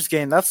Avengers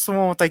game, that's the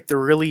one with like the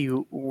really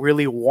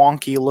really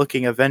wonky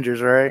looking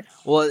Avengers, right?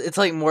 Well, it's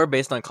like more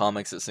based on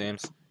comics, it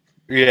seems.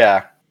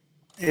 Yeah.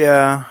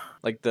 Yeah.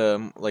 Like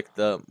the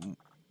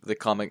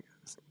comic.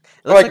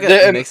 It looks Like like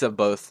the- a mix of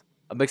both.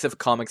 A mix of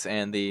comics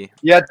and the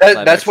Yeah,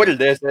 Live that's what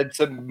action. it is. It's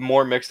a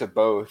more mix of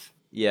both.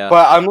 yeah.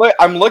 But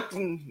I'm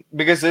looking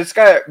because it's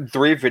got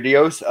 3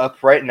 videos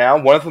up right now.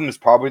 One of them is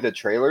probably the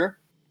trailer.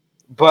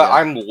 But Yeah.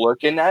 I'm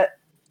looking at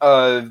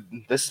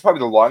this is probably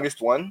the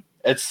longest one.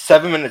 It's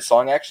 7 minutes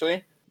long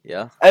actually.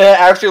 Yeah. And it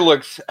actually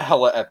looks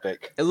hella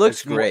epic. It looks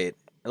It's more- great.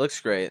 It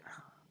looks great.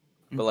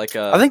 But like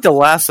I think the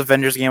last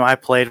Avengers game I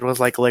played was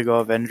like Lego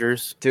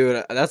Avengers.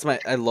 dude,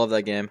 I love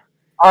that game.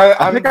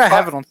 I think I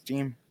have it on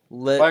Steam.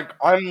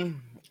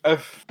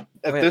 If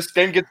Wait. this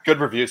game gets good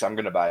reviews, I'm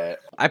gonna buy it.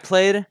 I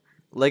played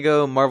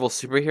Lego Marvel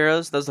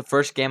Superheroes. That was the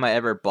first game I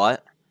ever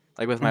bought,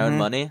 like with my own Mhm.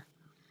 money.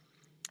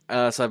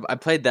 So I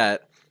played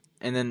that,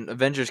 and then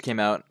Avengers came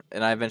out,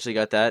 and I eventually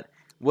got that.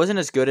 Wasn't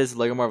as good as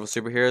Lego Marvel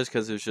Superheroes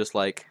because it was just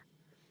like,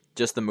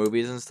 just the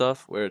movies and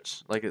stuff. Where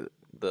it's like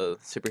the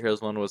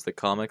superheroes one was the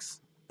comics,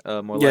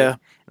 more Yeah. like,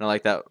 and I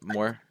like that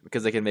more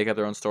because they can make up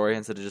their own story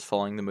instead of just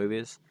following the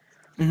movies.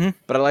 Mhm.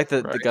 But I like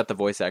that they Right. got the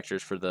voice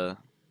actors for the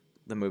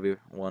movie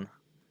one.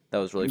 That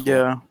was really cool.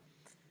 Yeah.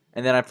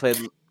 And then I played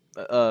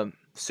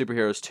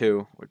Superheroes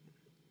 2.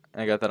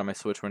 I got that on my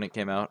Switch when it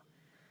came out.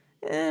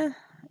 It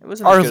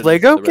wasn't as Are good as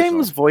Lego the original.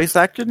 games voice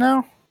acted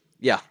now?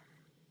 Yeah.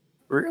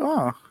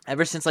 Oh.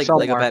 Ever since like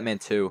Somewhere. Lego Batman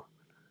 2.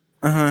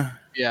 Uh-huh.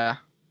 Yeah.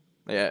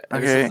 Yeah,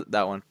 ever Okay. since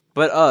that one.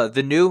 But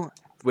the new,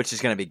 which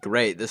is gonna be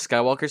great, the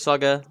Skywalker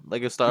Saga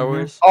Lego Star Mhm.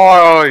 Wars.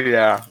 Oh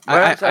yeah.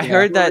 I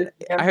heard that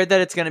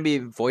it's gonna be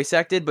voice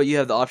acted, but you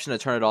have the option to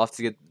turn it off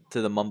to get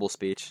to the mumble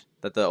speech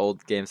that the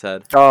old games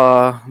had.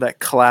 That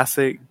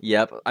classic.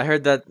 Yep, I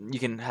heard that you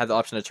can have the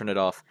option to turn it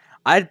off.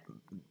 I'd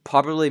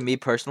probably, me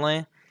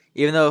personally,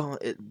 even though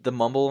the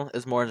mumble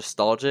is more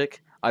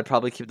nostalgic, I'd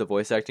probably keep the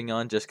voice acting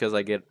on just because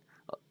I get,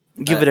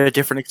 Give it a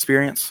different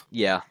experience.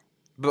 yeah.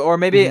 Or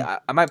maybe Mhm.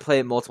 I might play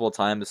it multiple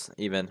times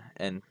even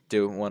and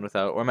do one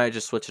without, or I might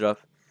just switch it up,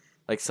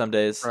 like some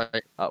days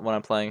Right. when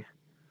I'm playing.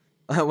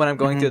 When I'm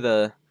going Mhm. through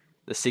the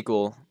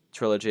sequel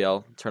trilogy,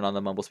 I'll turn on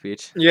the mumble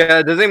speech. Yeah,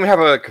 it doesn't even have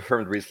a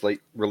confirmed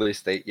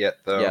release date yet,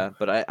 though. Yeah,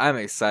 but I'm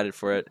excited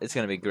for it. It's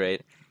gonna be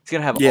great. It's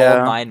gonna have all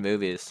Yeah. 9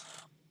 movies.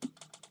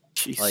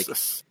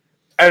 Jesus.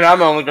 And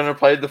I'm only gonna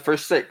play the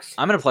first 6.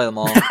 I'm gonna play them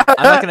all.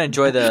 I'm not gonna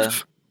enjoy the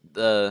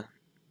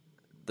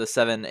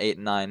 7, 8,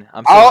 and 9.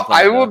 I'm still gonna play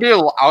I them, will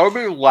though. I will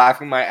be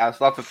laughing my ass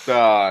off if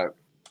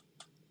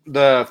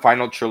the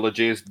final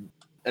trilogy is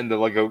in the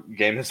Lego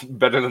game is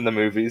better than the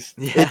movies.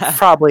 It Yeah,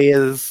 probably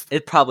is.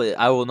 it probably.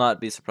 I will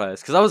not be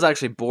surprised because I was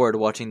actually bored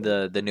watching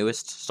the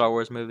newest Star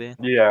Wars movie.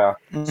 Yeah.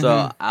 So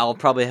Mhm. I'll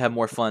probably have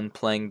more fun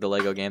playing the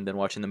Lego game than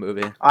watching the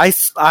movie. I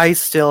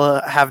still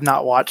have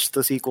not watched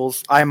the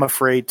sequels. I'm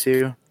afraid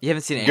to. You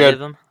haven't seen any Good. of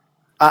them?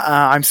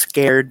 I'm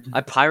scared. I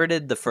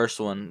pirated the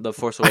first one, The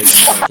Force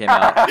Awakens, when it came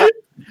out.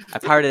 I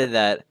pirated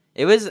that.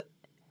 It was.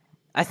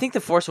 I think The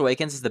Force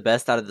Awakens is the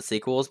best out of the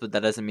sequels, but that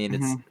doesn't mean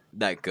it's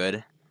that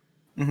good.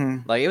 hmm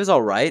Like, it was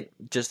alright,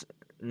 just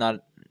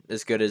not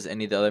as good as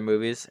any of the other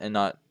movies, and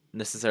not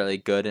necessarily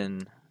good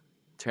in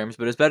terms,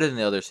 but it's better than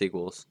the other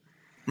sequels.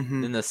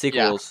 hmm Then the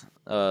sequels,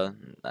 what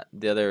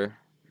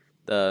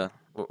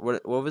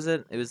was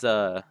it? It was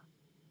what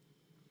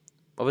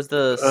was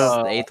the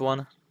Uh, 8th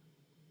one?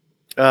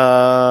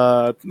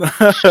 I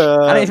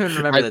I don't even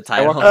remember the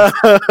title.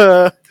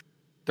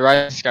 The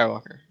Rise of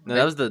Skywalker. No,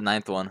 that was the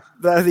 9th one.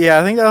 Yeah,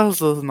 I think that was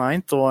the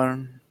 9th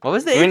one. What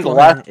was the You mean 8th The one?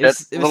 Last It was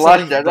The something-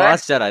 Last Jedi? The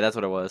Last Jedi. That's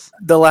what it was.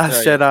 The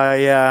Last Yeah.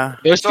 Jedi, yeah.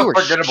 Those So two were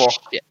forgettable.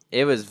 shit.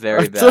 It was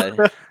very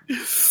bad.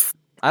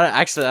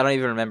 I don't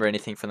even remember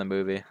anything from the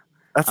movie.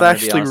 That's I'm gonna be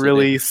actually honest with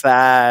really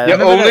sad. The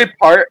remember only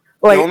part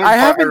Like only I part I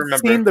haven't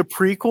remember- seen the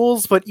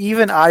prequels, but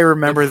even I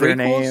remember their prequels?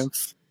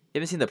 names. You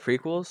haven't seen the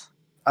prequels?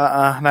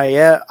 Not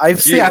yet.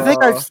 I've seen. I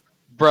think I've.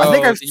 Bro, I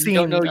think I've you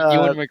don't seen, know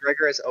Ewan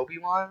McGregor as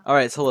Obi-Wan? All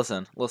right, so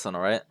listen, all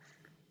right.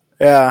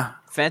 Yeah.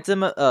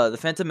 The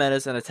Phantom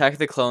Menace and Attack of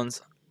the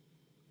Clones.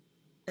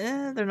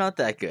 They're not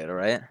that good, all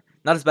right.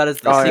 Not as bad as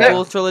the Oh, yeah.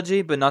 sequel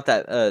trilogy, but not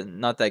that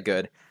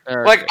good.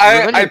 like Revenge I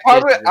of the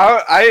probably Sith.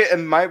 I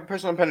in my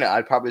personal opinion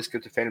I'd probably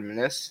skip the Phantom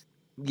Menace.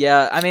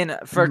 Yeah, I mean,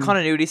 for Mhm.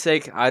 continuity's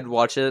sake, I'd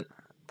watch it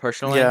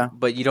personally. Yeah.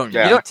 But you don't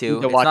Yeah. need You don't to.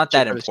 need to It's watch not it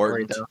that for the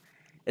story, important. though.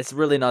 It's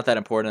really not that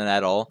important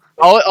at all.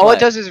 All But- it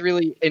does is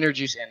really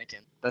introduce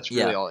Anakin. That's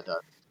really Yeah. all it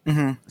does.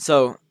 hmm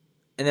So,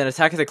 and then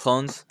Attack of the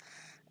Clones,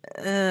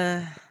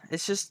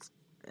 it's just.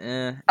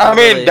 I not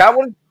mean really-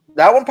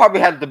 that one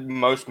probably had the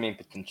most meme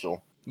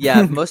potential.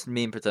 Yeah, most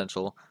meme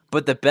potential.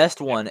 But the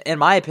best one, in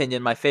my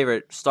opinion, my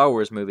favorite Star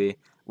Wars movie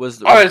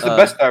was. Oh, it's the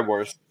best Star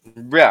Wars.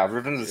 Yeah,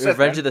 Revenge of the Sith.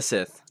 Revenge man. of the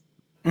Sith.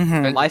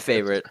 hmm My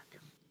favorite.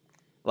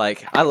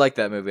 Like, I like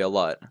that movie a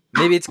lot.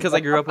 Maybe it's because I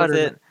grew up with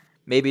it.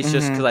 Maybe it's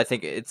just Mhm. because I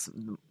think it's,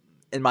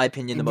 in my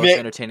opinion, the most May-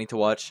 entertaining to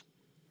watch.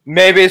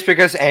 Maybe it's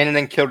because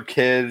Anakin killed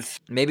kids.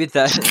 Maybe it's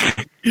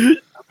that.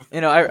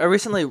 I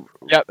recently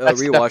Yep,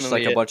 that's rewatched definitely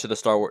like a it. bunch of the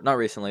Star Wars. Not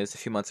recently, it was a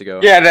few months ago.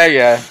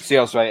 Yeah. See,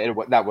 I was right.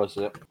 That was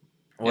it.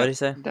 What did he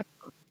say?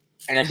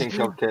 Anakin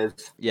killed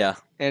kids. Yeah.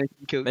 Anakin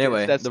killed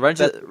Anyway, kids. That's- the Revenge,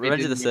 that's of, what they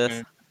Revenge did of the in the Sith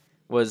movie.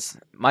 was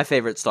my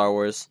favorite Star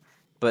Wars,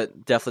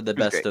 but definitely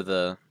the It was best great. of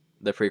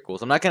the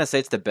prequels. I'm not gonna say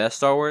it's the best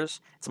Star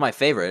Wars. It's my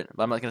favorite,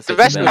 but I'm not gonna say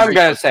The it's best the movie. best. I'm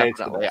gonna say it's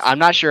the definitely. best. I'm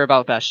not sure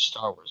about best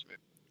Star Wars movie.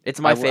 It's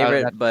my I would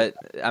favorite, have to- but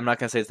I'm not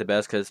gonna say it's the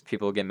best because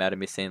people get mad at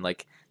me saying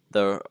like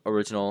the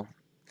original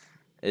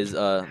is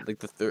like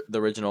the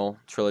original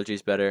trilogy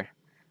is better.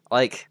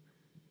 Like,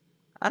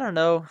 I don't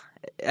know.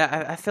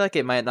 I feel like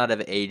it might not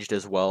have aged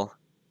as well.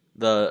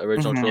 The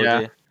original Mhm.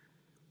 trilogy.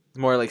 It's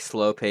more like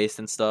slow paced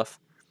and stuff.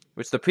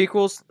 Which the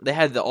prequels they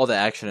had all the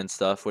action and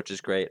stuff, which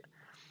is great.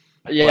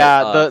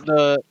 Yeah, But,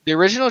 the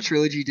original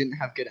trilogy didn't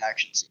have good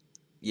action scenes.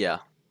 Yeah,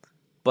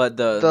 but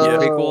the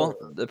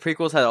The-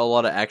 prequels had a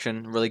lot of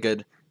action, really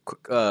good.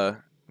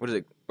 What is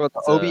it? But the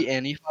It's, Obi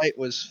Annie fight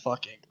was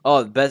fucking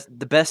Oh,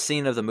 the best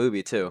scene of the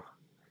movie too.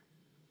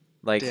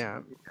 Like,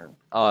 damn.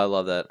 oh, I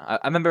love that. I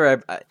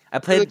remember I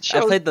played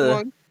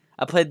the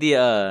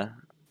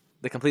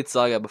complete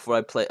saga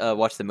before I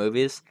watched the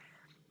movies,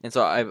 and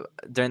so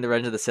during the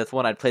Revenge of the Sith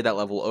one, I'd play that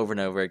level over and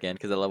over again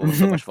because that level was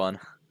so much fun.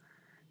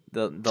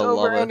 The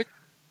lava,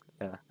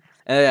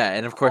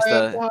 and of course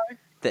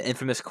the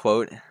infamous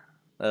quote,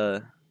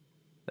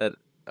 that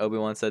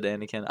Obi-Wan said to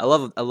Anakin. I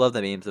love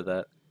the memes of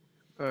that,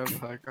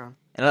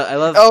 and I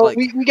love Oh, like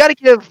we gotta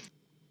give,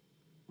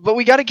 but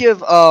we gotta give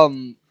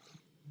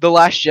the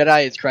Last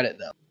Jedi its credit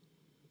though.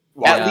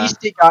 Yeah. At least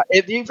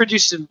it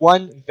introduced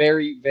one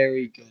very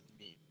very good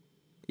meme.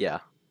 yeah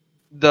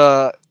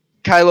The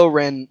Kylo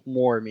Ren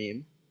more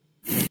meme.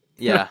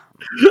 that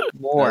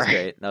More. was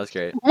great. That was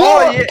great.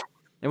 Oh yeah.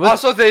 It was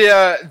Also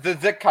the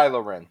Dick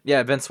Kylo Ren.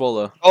 yeah Ben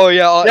Swallow, Oh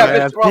yeah. Yeah, Yeah,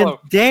 Vince Swallow.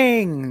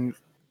 dang.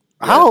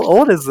 Yeah. How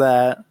old is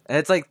that and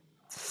it's like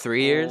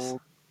 3 years.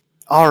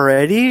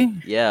 already?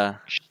 Yeah,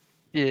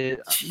 Yeah.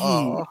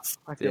 Jeez.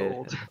 I Dude. feel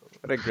old.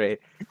 what a great.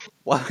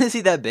 Why was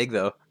he that big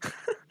though?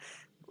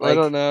 I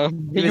don't know.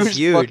 he was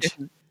huge.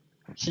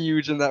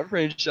 huge in that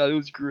franchise. It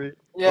was great.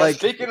 Yeah, Like-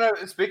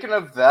 speaking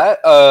of that,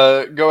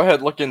 go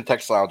ahead, look in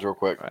Text Lounge real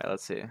quick. All right,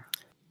 let's see.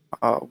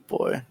 Oh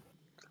boy,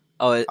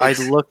 Oh, I'd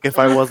look if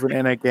I wasn't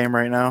in a game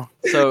right now.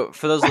 so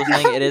for those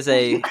listening, it is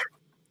a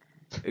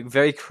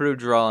very crude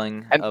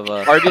drawing And of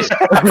a artist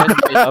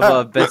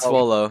Ben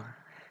Swallow,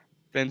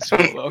 Ben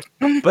Solo.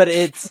 but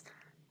it's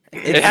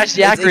has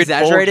the it's accurate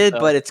exaggerated,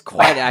 folds, though. but it's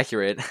quite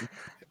accurate.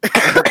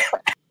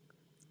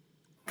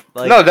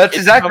 Like, No, that's It's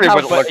exactly somehow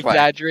what it but looks like.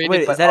 exaggerated.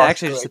 wait, but is that also,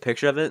 actually just a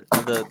picture of it,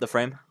 of the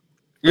frame? Oh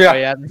Yeah,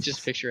 yeah, that's just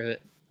a picture of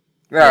it.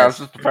 yeah, it's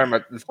just the frame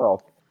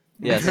itself.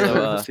 Yeah.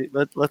 So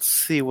Let's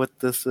see what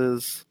this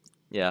is.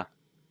 yeah,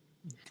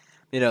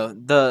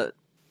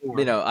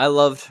 I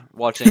loved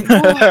watching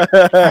yeah,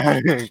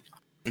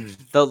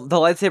 the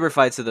lightsaber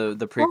fights of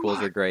the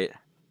prequels are great.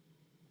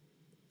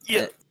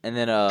 Yeah. And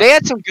then They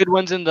had some good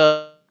ones in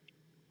the,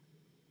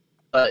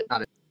 but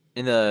not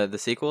in the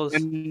sequels,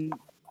 in,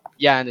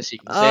 yeah, in the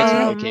sequels. They had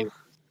some okay.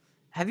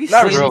 have you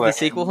Not seen really. the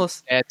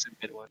sequels They had some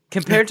good ones.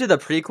 compared to the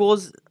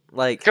prequels?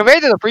 Like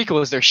Compared to the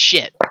prequels, they're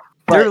shit. they're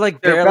But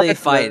like they're barely better than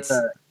fights.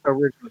 the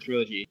original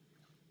trilogy.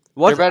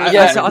 What? they're better- I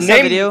yeah, saw a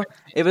name- video.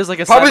 It was like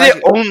a Probably side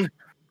the only.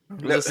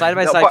 It was a side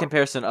by side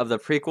comparison of the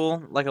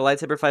prequel, like a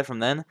lightsaber fight from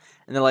then,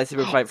 and the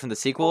lightsaber fight from the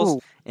sequels.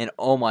 Ooh. And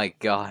oh my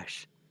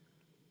gosh,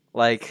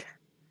 like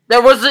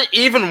There wasn't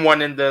even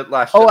one in the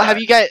last. Oh, Jedi. have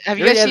you guys yeah,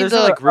 seen there's the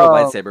no like real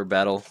lightsaber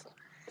battle.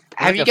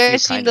 have Like you a few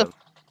guys seen kind the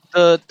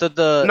of. the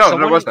No, there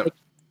someone, wasn't. like,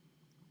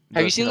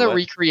 have you seen the what?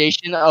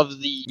 recreation of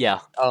the Yeah,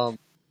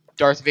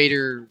 Darth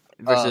Vader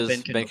versus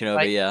Ben Ben Kenobi Kenobi.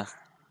 fight? Yeah,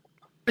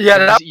 Yeah,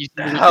 that You see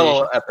was the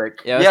hella recreation?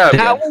 epic. Yeah, it was Yeah, pretty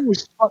That one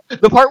was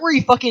the part where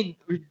he fucking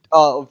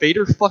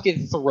Vader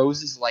fucking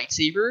throws his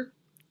lightsaber.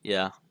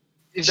 yeah,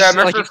 It's yeah. just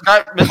Mr.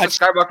 like Mr.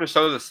 Skywalker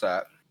showed us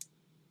that.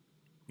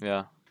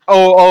 yeah.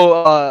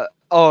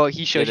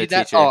 he showed the you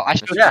that. teacher, Oh, I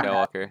Mr. showed him that.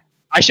 Skywalker.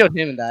 I showed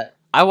him that.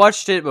 I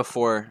watched it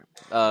before.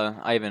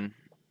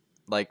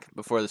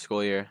 Before the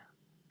school year.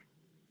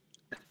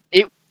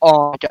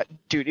 Oh my god,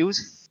 dude,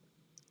 it's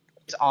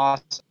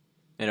awesome.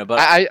 But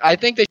I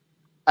think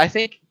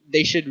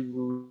they should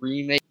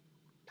remake.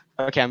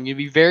 Okay, I'm gonna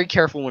be very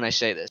careful when I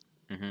say this.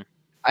 Mhm.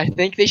 I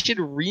think they should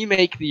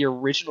remake the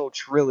original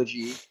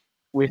trilogy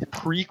with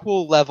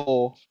prequel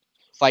level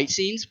fight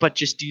scenes, but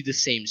just do the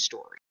same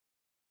story.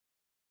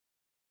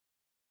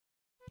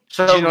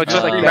 So You know,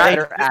 just like Uh,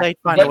 better they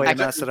find a way to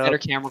mess it better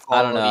up. camera I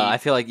quality. don't know. I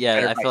feel like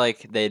better I feel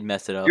like they'd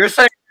messed it up. you're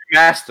saying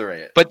master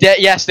it. But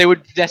yes, they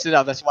would mess it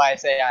up. That's why I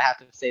say I have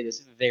to say this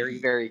very,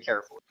 very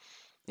carefully.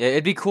 Yeah,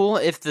 it'd be cool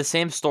if the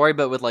same story,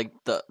 but with like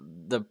the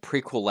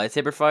prequel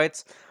lightsaber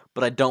fights.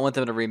 But I don't want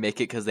them to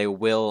remake it because they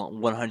will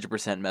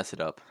 100% mess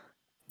it up.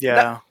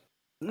 Yeah.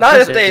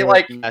 Not if They're they doing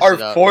like mess are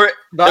it up. for it.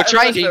 They're Not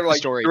trying unless to eat they're the like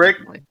story. strict.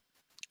 definitely.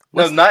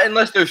 No, not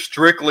unless they're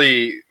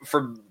strictly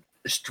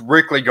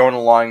going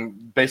along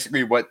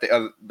basically what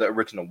the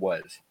original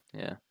was.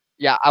 Yeah.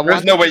 Yeah, I There's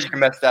want no to way just- you can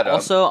mess that up.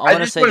 Also, I want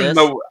to just say wanna this.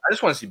 know- I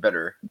just want to see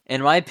better.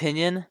 In my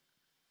opinion,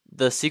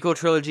 the sequel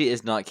trilogy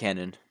is not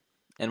canon.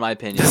 In my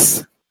opinion,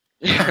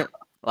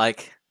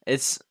 like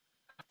it's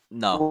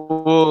no.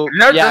 Well, You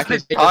know, yeah, Disney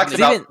 'cause it talks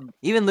doesn't- about-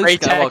 Even Luke Ray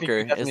technically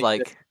Skywalker is definitely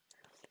like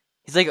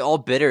he's like all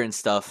bitter and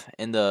stuff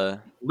in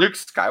the Luke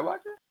Skywalker?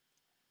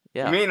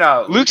 yeah. You mean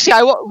Luke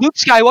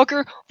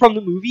Skywalker from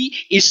the movie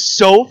is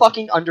so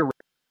fucking underrated.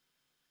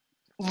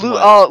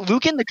 What?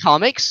 Luke in the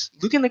comics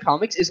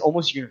is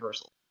almost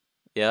universal.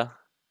 Yeah.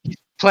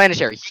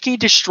 Planetary. He can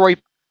destroy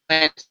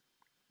planets.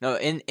 No,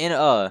 in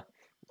what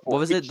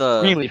was it,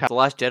 Extremely the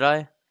Last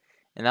Jedi?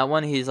 In that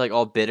one, he's like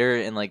all bitter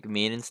and like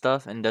mean and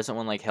stuff, and doesn't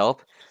want like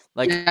help.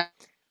 Like Yeah.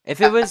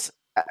 if it was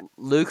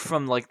Luke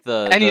from like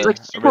And he's, the like,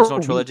 super original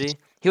weak. trilogy,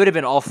 he would have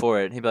been all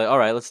for it. He'd be like, "All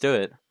right, let's do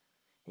it."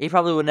 He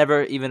probably would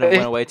never even have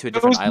went away to a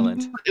different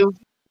island.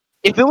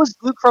 If it was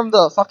Luke from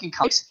the fucking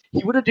comics,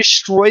 he would have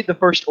destroyed the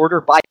First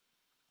Order by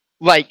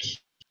like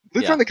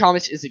Luke Yeah. from the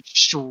comics is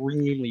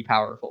extremely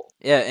powerful.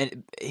 Yeah,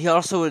 and he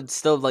also would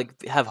still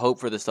like have hope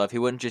for this stuff. He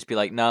wouldn't just be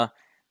like, "Nah,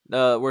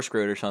 we're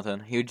screwed" or something.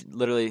 He would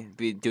literally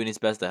be doing his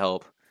best to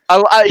help.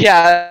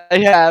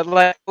 Yeah,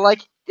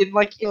 like in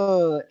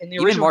the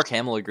Even original Mark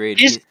Hamill agreed.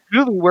 his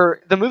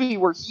movie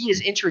where he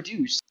is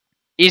introduced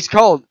is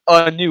called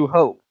A New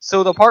Hope.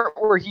 So the part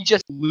where he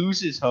just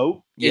loses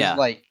hope Yeah. is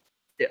like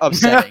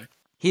upsetting.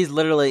 He's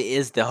literally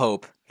is the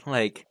hope.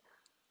 Like,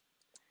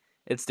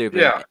 it's stupid.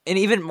 Yeah. And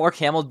even Mark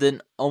Hamill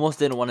almost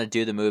didn't want to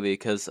do the movie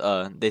because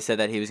they said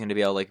that he was going to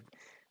be all like,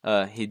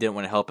 he didn't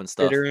want to help and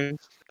stuff.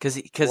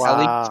 Because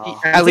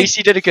Wow. At least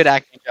he did a good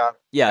acting job.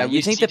 yeah, At you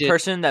least think he the did.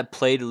 person that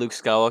played Luke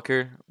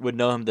Skywalker would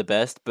know him the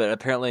best, but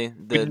apparently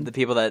the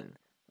people that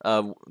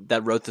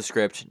wrote the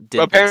script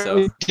didn't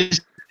think so.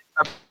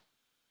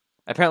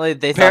 Apparently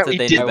they thought that Apparently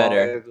they did- knew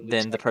better Luke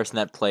than the person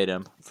that played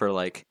him for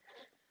like.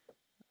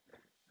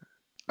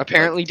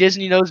 Apparently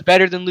Disney knows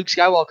better than Luke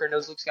Skywalker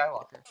knows Luke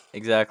Skywalker.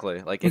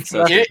 Exactly. Like, it's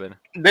so Yeah. stupid.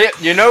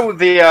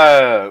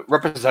 The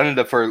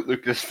representative for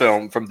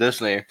Lucasfilm from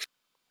Disney,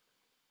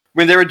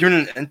 when they were doing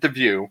an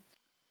interview,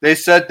 they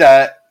said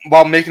that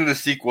while making the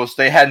sequels,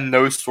 they had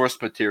no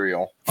source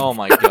material. Oh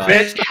my god,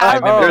 Bitch, I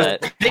remember there's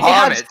that. They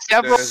had comics,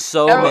 several, there's-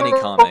 So several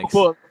many comics.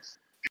 books.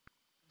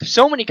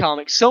 So many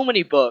comics, so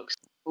many books.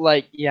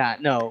 Like, yeah,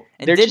 no,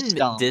 And they're didn't just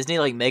dumb. Disney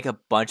like make a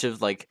bunch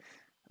of like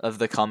of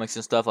the comics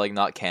and stuff like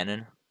not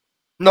canon?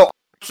 No,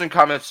 and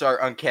comics are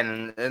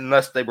uncanon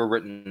unless they were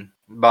written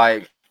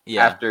by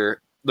Yeah,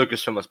 after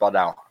Lucasfilm was bought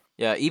out.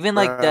 yeah. Even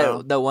like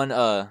Bro.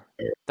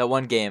 that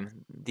one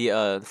game,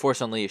 the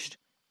Force Unleashed.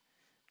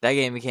 That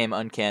game became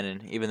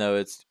uncanon, even though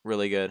it's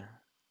really good.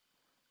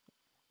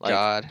 Like,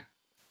 God.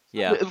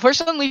 yeah. For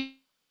some reason,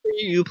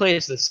 you play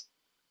as this.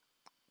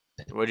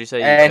 What'd you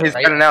say? And he's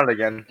right? cutting out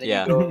again.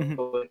 Yeah.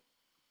 Go,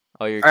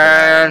 Oh, you're.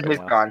 And cutting he's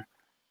out right now. gone.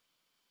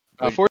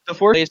 the Force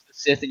plays the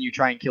Sith, and you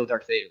try and kill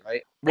Darth Vader,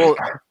 right? Well,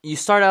 you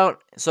start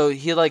out. So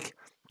he like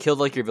killed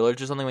like your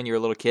village or something when you were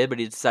a little kid, but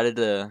he decided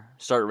to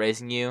start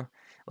raising you,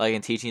 like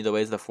and teaching you the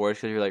ways of the Force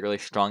because you're like really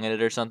strong at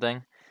it or something.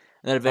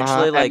 And then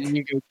eventually, like, and then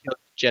you go kill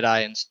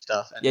Jedi and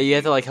stuff. And yeah, you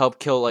have to like help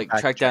kill like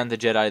Back track down the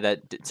Jedi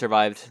that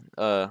survived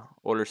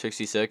Order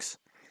 66,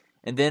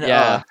 and then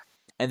Yeah.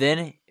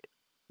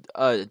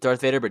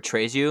 Darth Vader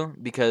betrays you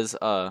because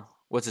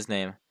what's his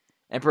name,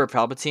 Emperor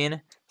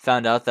Palpatine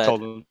found out that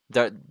told him.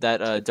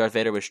 Darth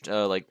Vader was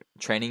like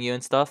training you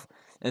and stuff,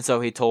 and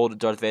so he told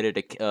Darth Vader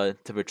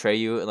to betray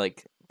you and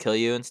like kill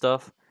you and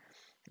stuff,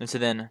 and so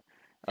then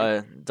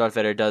Darth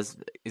Vader does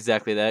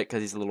exactly that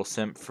because he's a little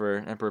simp for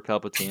Emperor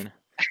Palpatine,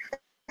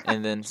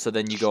 and then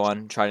you go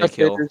on trying to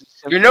kill.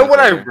 You know what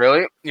I Vader.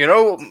 really? You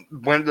know,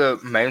 one of the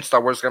main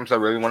Star Wars games I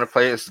really want to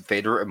play is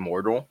Vader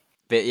Immortal.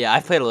 But yeah,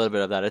 I've played a little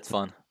bit of that. It's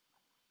fun.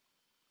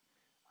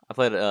 I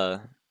played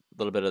a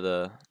little bit of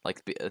the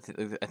like.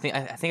 I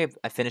think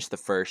I finished the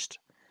first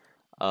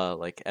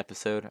like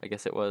episode. I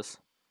guess it was.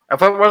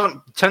 If it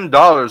wasn't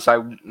 $10, I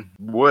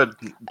would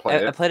play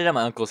I it. played it at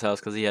my uncle's house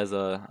because he has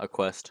a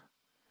quest.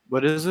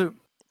 What is it?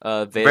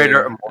 Vader,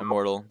 Vader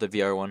Immortal, the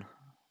VR one.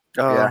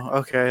 Oh, Yeah.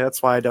 okay.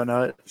 That's why I don't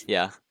know it.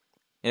 Yeah,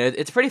 and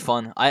it's pretty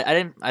fun. I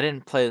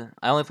didn't play.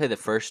 I only played the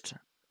first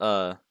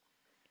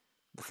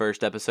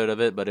episode of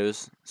it, but it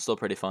was still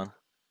pretty fun.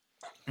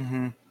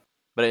 Hmm.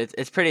 But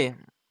it's pretty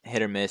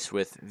hit or miss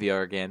with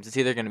VR games. It's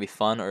either going to be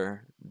fun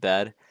or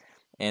bad,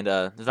 and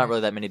there's not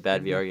really that many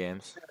bad VR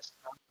games.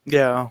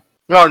 Yeah.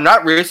 No,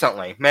 not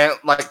recently, man.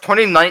 Like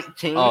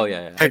 2019. Oh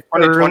yeah, yeah. Like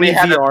 2020 early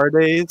had a- VR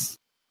days.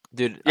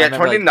 Dude. I Yeah,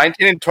 remember, like,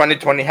 2019 and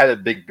 2020 had a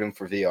big boom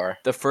for VR.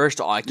 the first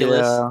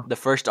Oculus,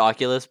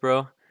 Yeah.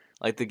 bro.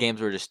 Like the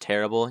games were just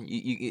terrible.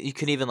 You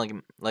couldn't even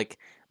like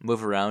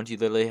move around. You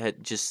literally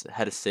had to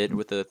sit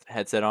with the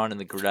headset on, and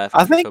the graphics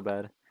I were think- so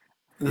bad.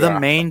 The Yeah.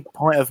 main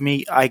point of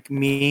me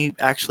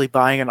actually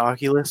buying an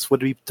Oculus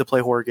would be to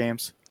play horror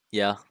games.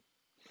 Yeah,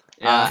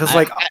 Yeah, 'Cause, I-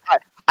 like-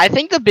 I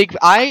think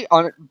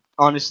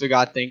honest to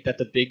God think that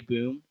the big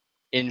boom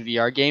in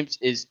VR games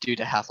is due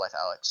to Half-Life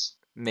Alyx.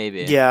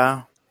 maybe.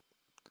 Yeah.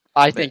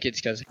 I think it's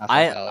because of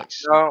Half-Life I-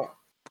 Alyx. No.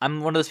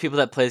 I'm one of those people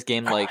that plays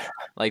games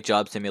like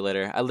Job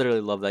Simulator. I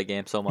literally love that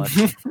game so much.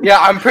 Yeah,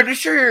 I'm pretty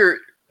sure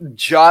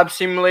Job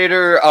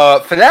Simulator,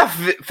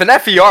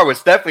 FNAF VR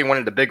was definitely one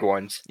of the big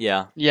ones.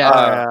 Yeah. Yeah,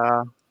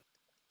 Yeah.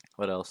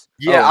 What else?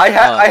 Yeah, Oh, I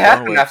had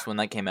Boneworks FNAF. when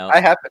that came out. I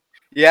have it.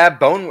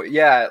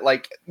 Yeah,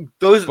 like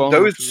those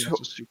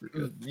super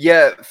good.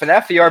 yeah,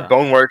 FNAF VR, Yeah.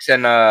 Boneworks,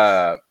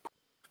 and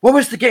what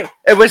was the game?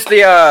 It was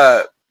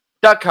the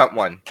Duck Hunt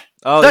one.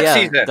 Oh Duck yeah,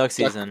 Season. Duck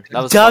Season.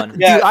 That was Duck, fun.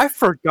 dude, Yeah. I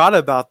forgot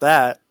about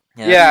that.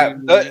 Yeah,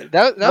 That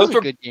those was were-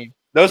 a good game.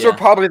 those Yeah. were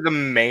probably the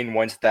main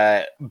ones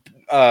that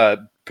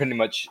pretty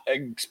much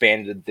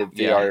expanded the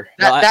Yeah. VR.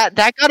 No,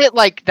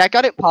 That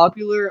got it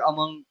popular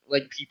among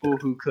like people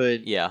who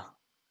could Yeah.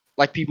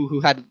 like people who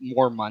had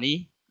more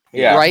money,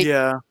 Yeah. right?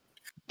 Yeah.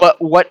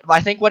 But what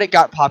it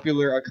got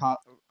popular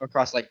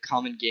across like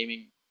common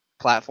gaming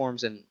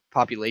platforms and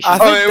population. I Oh,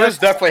 think it was that's-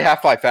 definitely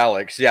Half-Life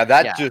Alyx. Yeah,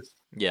 that Yeah. just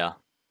Yeah.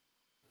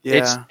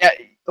 It's Yeah.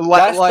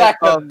 like,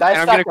 stacked up- that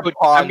and I'm gonna stacked quote,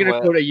 upon I'm gonna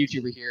what- quote a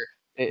YouTuber here.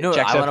 No,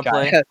 I wanna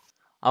play-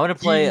 I want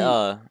to play. Ye-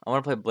 I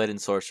want to play Blade and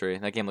Sorcery.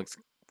 That game looks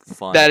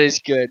fun. That is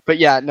good, but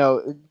yeah,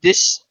 no.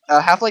 This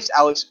Half-Life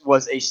Alyx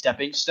was a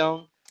stepping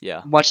stone,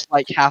 Yeah. much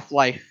like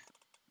Half-Life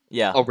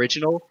Yeah.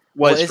 original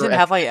Well, was. isn't for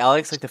Half-Life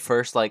Alyx like the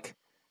first like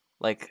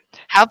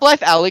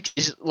Half-Life Alyx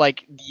is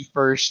like the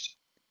first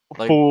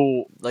Like-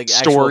 full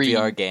actual story,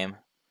 VR game?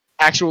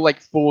 actual like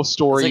full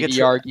story It's like a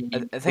VR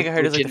game. I think I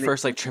heard it's like the legitimate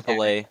first like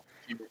AAA.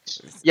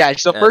 humans. Yeah,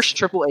 it's the Yes. first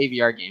AAA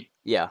VR game.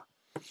 Yeah.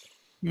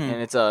 Hmm.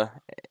 And it's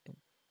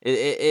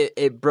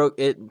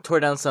it tore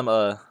down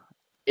some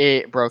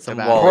It broke Some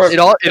the walls.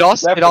 battle. It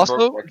also Definitely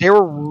broke they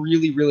were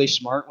really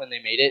smart when they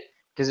made it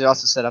because it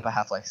also set up a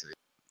Half-Life 3.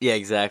 yeah,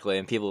 exactly,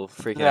 and people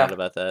freaking Yeah. out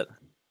about that.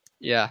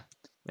 Yeah,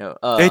 You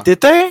know, Hey,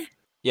 did they?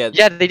 yeah,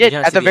 yeah, they did you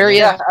not at see the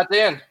very ending? end. at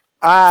the end.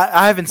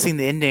 I haven't seen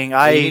the ending.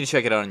 Yeah, you need I to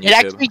check it out on It YouTube.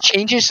 actually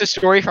changes the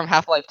story from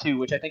Half-Life 2,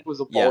 which I think was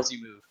a Yeah.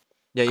 ballsy move.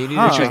 Yeah, you need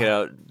Huh. to check it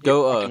out.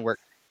 Go Fucking work.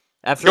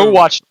 after Go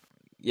watch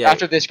Yeah,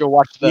 after this. Go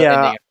watch the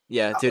Yeah. ending.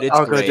 yeah, dude, it's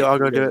I'll go great. do. I'll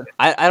go do it.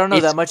 I don't know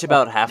It's that much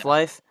about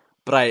Half-Life,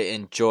 but I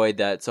enjoyed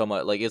that so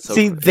much. Like it's so.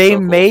 See, it's they so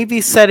cool. may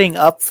be setting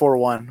up for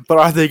one, but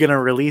are they going to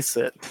release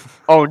it?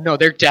 Oh no,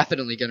 they're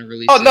definitely gonna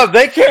release. Oh no,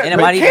 they can't. And it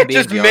They might even can't be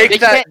in just VR. make They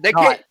that. can't They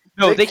not. can't.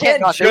 No, they can't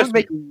not. They just would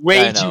make I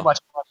way know. too much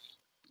money.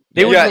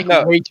 They would Yeah, make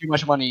no. way too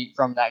much money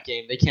from that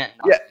game. They can't.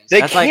 Not Yeah, release they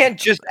it. That's like can't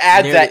just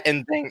add nearly- that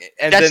in thing.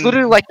 And That's then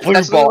literally like blue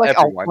that's ball literally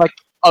everyone. like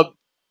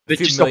Few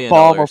just $1 a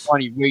bomb million. of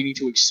money waiting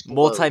to explode.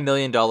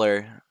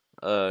 multi-million-dollar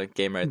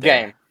game right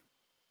there. Game.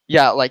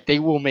 Yeah, like they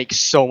will make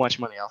so much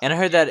money off. And I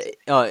heard that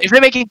If they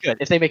make it good,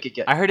 if they make it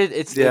good. I heard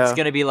it's Yeah.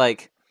 gonna be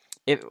like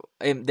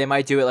they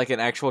might do it like an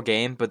actual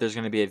game, but there's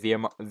gonna be a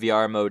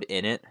VR mode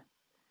in it.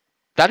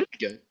 That'd be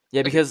good.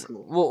 Yeah, That'd be because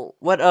cool.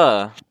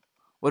 well,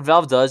 what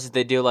Valve does is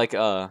they do like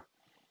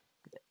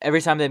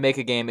every time they make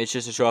a game, it's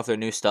just to show off their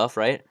new stuff,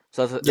 right?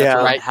 So that's Yeah.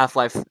 what Right.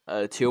 Half-Life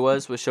 2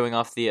 was showing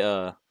off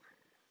the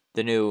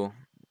new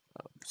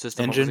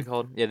system. What was Engine? it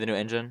called? Yeah, the new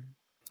engine.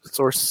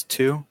 Source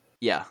 2,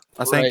 Yeah,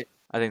 I think. Right.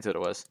 I think that's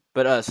what it was.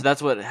 But so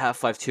that's what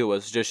Half-Life 2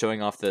 was, just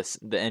showing off the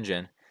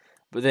engine.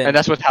 But then And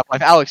that's what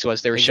Half-Life Alex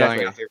was. They were exactly,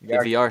 showing off the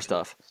their VR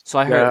stuff. So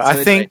I heard. Yeah, so I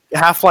it's think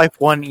Half-Life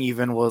 1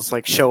 even was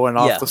like showing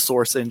off Yeah. the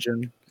Source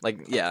engine. like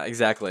yeah,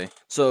 exactly.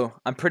 So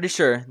I'm pretty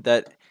sure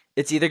that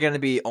it's either going to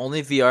be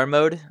only VR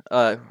mode,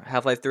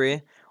 Half-Life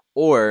 3,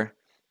 or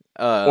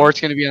or it's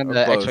going to be on or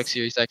the both. Xbox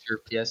Series X or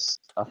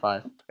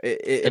PS5.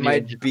 It the new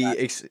might engine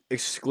be for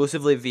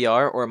exclusively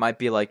VR, or it might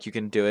be like you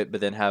can do it, but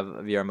then have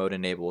VR mode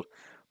enabled.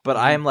 But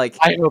Mhm. I'm like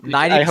I hope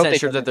 90%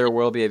 sure they that there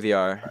will be a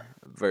VR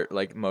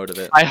like mode of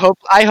it. I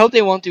hope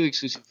they won't do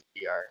exclusive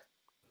VR.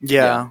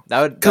 Yeah.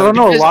 that would. Because I That would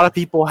know a because- lot of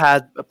people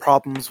had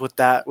problems with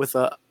that, with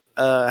a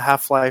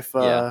Half-Life.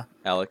 Yeah.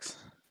 Alex.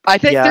 I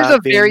think yeah, there's a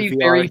being very VR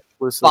very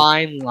exclusive.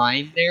 fine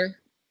line there.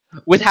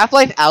 With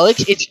Half-Life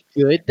Alex, it's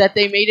good that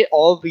they made it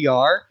all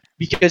VR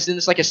because then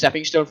it's like a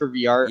stepping stone for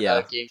VR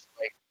Yeah. games to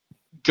like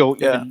go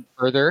Yeah. even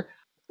further.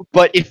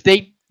 But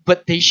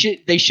they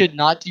should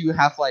not do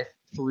Half-Life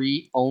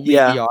 3 only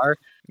Yeah. VR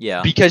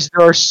Yeah. because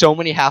there are so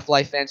many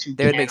Half-Life fans who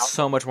They would cannot make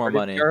so much more afford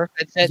a money. VR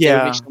headset. They Yeah.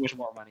 would make so much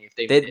more money if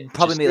they made They'd it.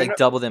 probably Just- make like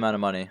double the amount of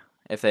money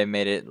if they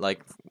made it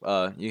like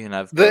you can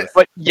have The- both.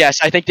 But yes,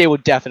 I think they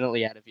would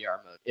definitely add a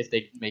VR mode if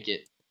they make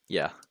it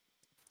Yeah.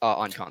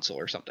 on console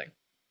or something.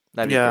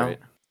 That'd be Yeah. great.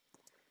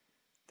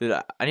 Dude,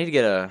 I need to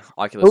get a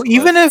Oculus. Well,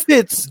 even Quest. if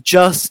it's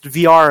just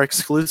VR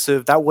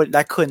exclusive, that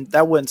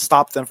wouldn't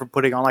stop them from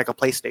putting on like a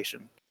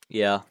PlayStation.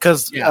 Yeah.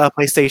 Because Yeah.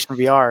 PlayStation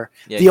VR.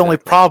 Yeah, The only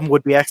exactly. problem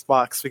would be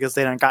Xbox because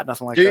they don't got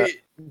nothing like Do that. you,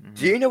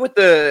 do you know what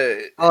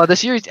the The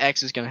Series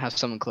X is gonna have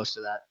something close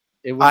to that.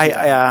 It would I be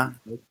that. yeah.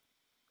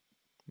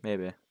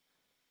 Maybe.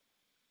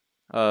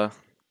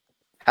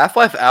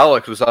 Half-Life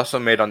Alex was also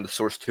made on the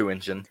Source 2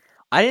 engine?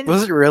 I didn't.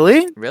 Was it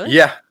really? Really?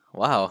 Yeah.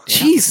 Wow.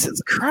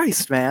 Jesus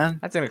Christ, man.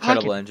 That's an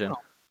incredible Fucking engine.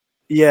 hell.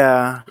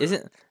 Yeah.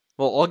 Isn't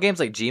well all games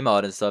like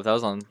Gmod and stuff that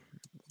was on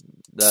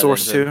that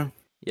Source engine. 2.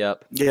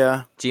 Yep.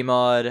 Yeah.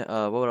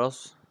 Gmod. What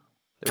else?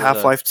 There was,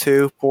 Half-Life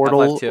 2,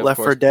 Portal, Half-Life 2, of Left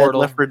 4 course. Dead,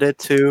 Portal. Left 4 Dead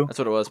 2. That's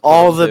what it was.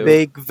 All Portal the 2.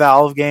 big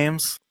Valve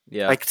games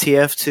Yeah. like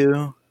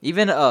TF2.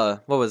 Even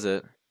what was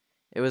it?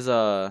 It was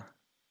oh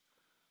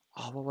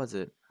what was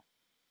it?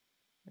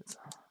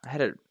 I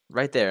had it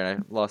right there and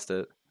I lost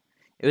it.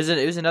 It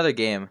was another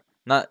game,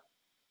 not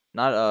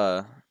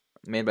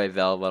made by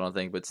Valve, I don't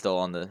think, but still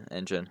on the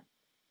engine.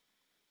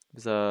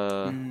 It was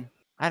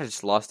I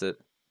just lost it.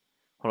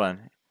 Hold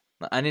on,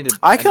 I need to.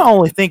 I can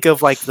only think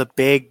of like the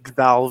big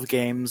Valve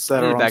games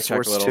that I need are to on backtrack a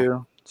Source little.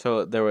 2.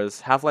 So there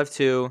was Half-Life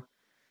 2,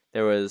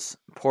 there was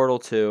Portal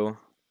 2,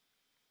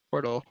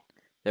 Portal.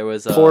 there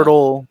was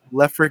Portal,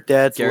 Left 4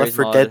 Dead, Gary's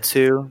Left 4 Dead Mod.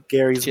 2,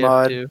 Gary's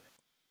Mod, TF2.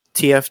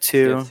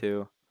 TF2.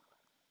 TF2.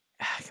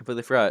 I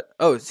completely forgot.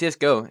 Oh,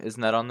 CS:GO,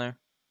 isn't that on there?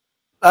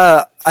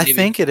 I Maybe.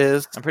 think it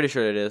is. I'm pretty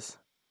sure it is.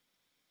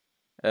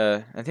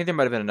 I think there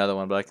might have been another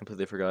one, but I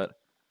completely forgot.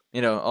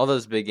 You know, all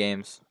those big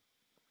games.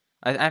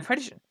 I'm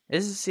pretty sure.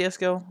 Is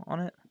CS:GO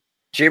on it?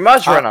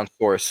 Gmod's run on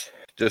Source,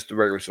 just the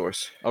regular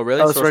Source. Oh,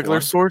 really? Oh, it's Source regular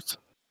 1? Source.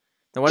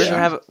 Then why does it Yeah.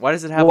 have? Why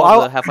does it have Well,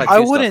 all the Half-Life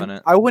 2 stuff in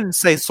it? I wouldn't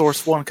say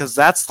Source 1 because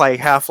that's like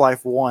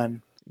Half-Life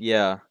 1. Yeah.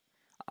 Are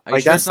you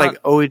Like sure that's it's not- like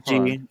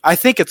OG. Hold I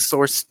think it's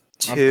Source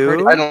I'm 2.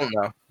 pretty- I don't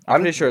know.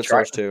 I'm pretty sure it's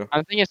trying- Source 2.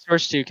 I think it's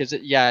Source 2 because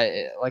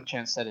like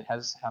Chance said, it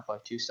has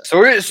Half-Life 2 stuff.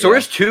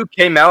 Source 2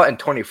 came out in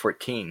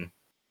 2014.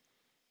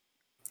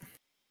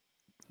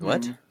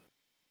 What? Mm.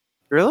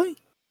 Really?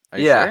 Are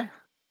you Yeah. sure?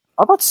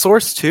 I thought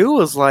Source 2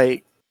 was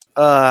like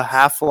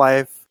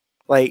Half-Life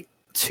like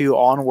 2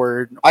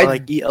 onward, or I-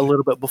 like a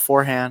little bit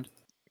beforehand.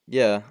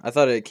 Yeah, I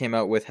thought it came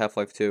out with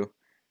Half-Life 2,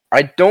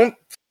 I don't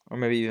or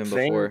maybe even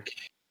think. before.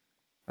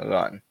 Hold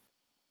on.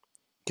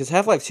 Because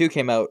Half-Life 2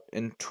 came out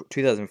in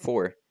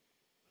 2004.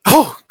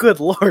 Oh, good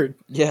lord.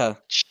 Yeah.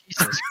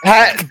 Jesus.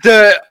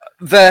 The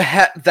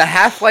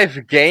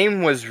Half-Life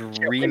game was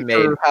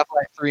remade. For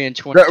Half-Life 3 in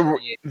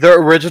 2028. The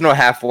original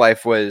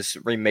Half-Life was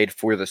remade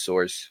for the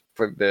Source,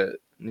 for the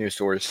new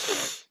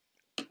Source.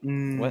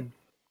 Mm. What?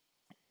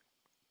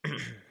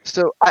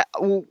 So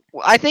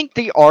I think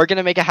they are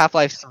gonna make a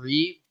Half-Life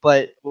 3,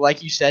 but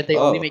like you said, they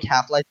only Oh. make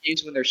Half-Life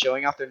games when they're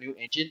showing off their new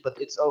engine. But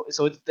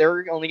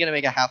they're only gonna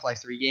make a Half-Life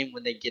 3 game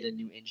when they get a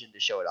new engine to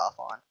show it off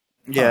on.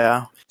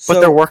 Yeah, So but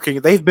they're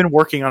working. They've been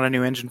working on a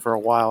new engine for a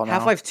while now.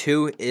 Half-Life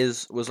 2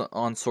 was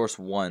on Source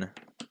 1.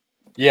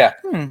 Yeah.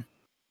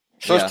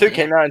 Source Yeah. 2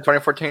 came out in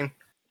 2014.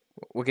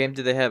 What game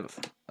did they have?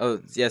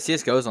 Oh, yeah,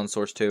 CS:GO is on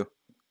Source 2.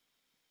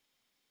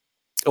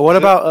 What Is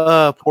it?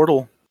 about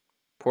Portal?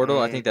 Portal,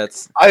 I think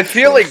that's I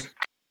feel Source.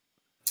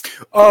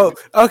 like Oh,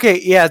 okay,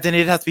 yeah. Then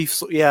it'd have to be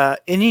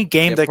any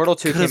game Yeah, that Portal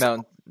 2 could've- came out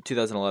in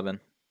 2011.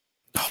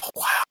 Oh,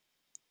 wow,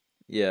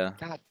 Yeah.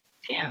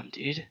 Damn,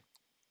 dude.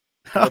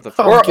 What the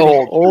I'm We're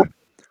getting old.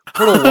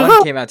 Portal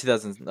 1 came out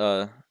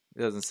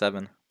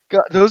 2007.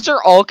 God, those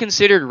are all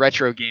considered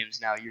retro games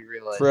now. You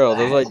realize? For real, that.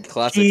 those are like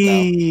classics now.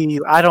 Gee,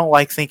 I don't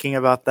like thinking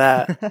about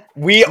that,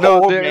 we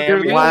No, old they're man.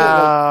 literally-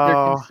 Wow.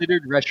 they're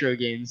considered retro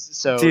games.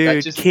 So that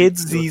dude. just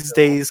Kids these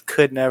days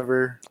could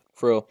never.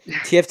 For real.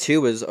 TF2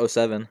 was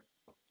 07.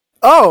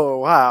 Oh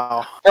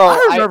wow! Bro,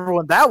 I remember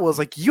when that was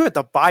like you had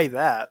to buy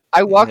that.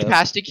 I walked Yeah.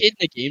 past a kid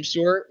in a game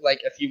store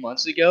like a few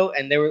months ago,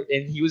 and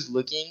he was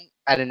looking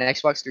at an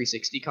Xbox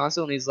 360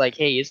 console, and he's like,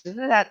 "Hey, isn't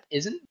that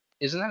an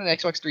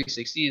Xbox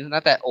 360? Isn't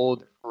that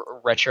old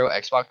retro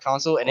Xbox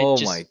console?" And Oh it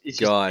just, my it's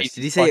just gosh. makes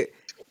Did me he say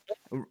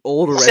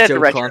old He said retro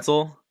retro.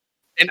 console?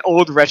 an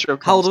old retro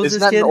console? How old was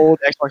Isn't this that an kid? old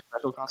Xbox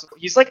retro console?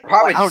 He's like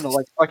Probably I don't know,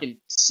 like fucking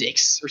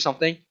 6 or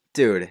something.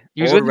 Dude,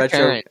 He was old with his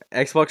retro parent.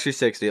 Xbox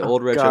 360,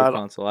 old retro God.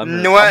 console. I've You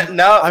know what?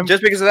 No, I'm-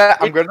 just because of that,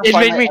 I'm going to It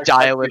find made me my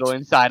die a Xbox little 360.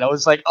 inside. I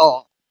was like,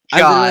 oh I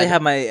literally god.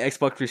 have my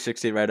Xbox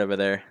 360 right over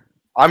there.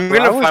 I'm Bro,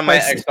 going I to wish find my I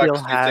still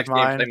Xbox had 360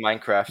 and play mine.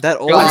 Minecraft. That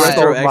old God.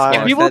 retro If mine. If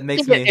Xbox, people that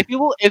makes think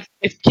me.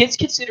 if kids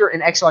consider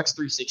an Xbox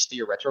 360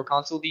 a retro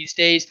console these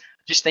days,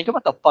 just think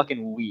about the fucking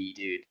Wii,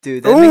 dude.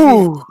 Dude, that makes me.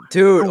 Ooh,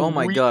 Dude, the oh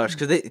my Wii- gosh,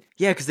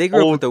 because they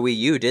grew up Old- with the Wii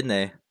U, didn't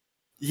they?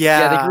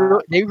 yeah.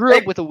 They grew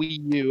up with a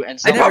Wii U, and I They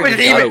some never probably, even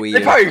didn't got a even, Wii they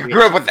U. probably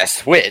grew up with a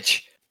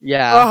Switch.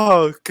 yeah.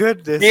 Oh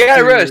goodness. You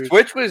gotta realize, dude.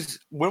 Switch was...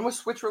 When was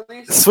Switch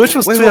released? Switch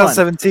was Wait, hold on.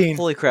 2017.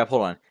 Holy crap!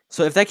 Hold on.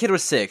 So if that kid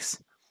was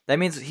 6, that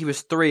means he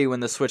was 3 when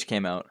the Switch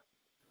came out.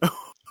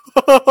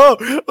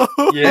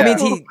 Yeah. That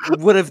means he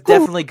would have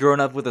definitely grown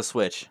up with a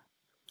Switch.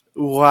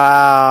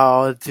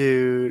 Wow,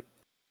 dude.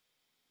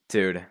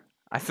 Dude,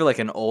 I feel like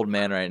an old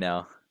man right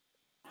now.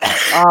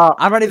 Uh,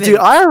 I'm not even. dude,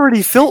 I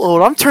already feel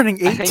old. I'm turning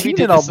I think we 18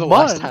 did in a this the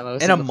last month. time I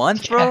was In a the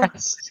month, bro?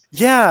 podcast.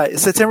 Yeah,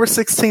 September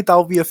 16th,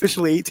 I'll be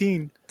officially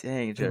 18.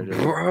 Dang, Jojo.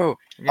 Bro,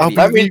 You're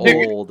gonna I'll be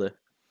be- old.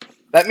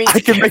 that means... I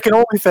can make an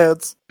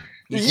OnlyFans.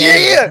 You can.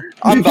 Yeah!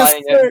 I'm Yes,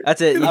 buying it.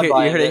 That's it. You, I'm you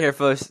buying heard it it. here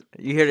first.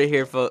 You heard it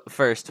here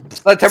first.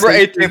 September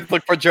Stay 18th,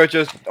 look for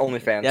JoJo's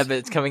OnlyFans. Yeah, but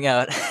it's coming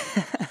out.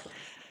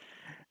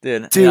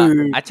 Dude,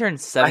 Dude, yeah, I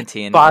turned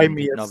 17 buy in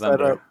me a November.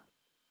 setup.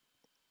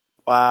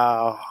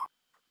 Wow.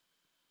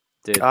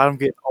 Dude, God, I'm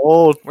getting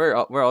old. we're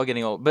all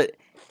getting old, but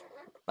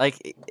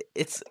like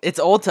it's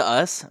old to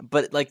us,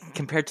 but like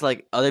compared to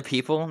like other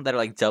people that are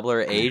like double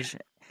our age,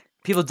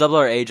 people double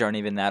our age aren't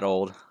even that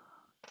old.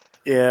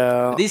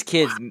 Yeah. But these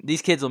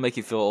kids will make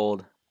you feel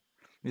old.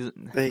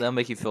 They'll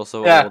make you feel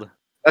so Yeah. old.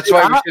 That's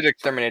why we should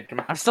exterminate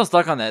them. I'm still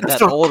stuck on that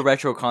Still- old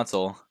retro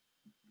console.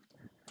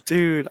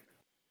 Dude,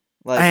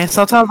 Like and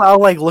sometimes I'll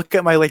like look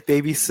at my like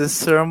baby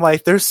sister. I'm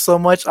like, there's so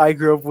much I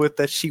grew up with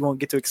that she won't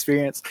get to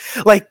experience.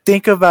 Like,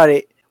 think about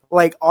it.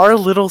 Like, our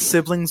little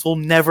siblings will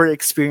never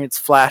experience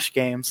Flash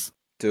games,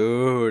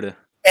 dude,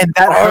 and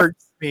that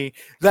hurts me.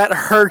 That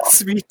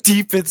hurts me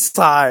deep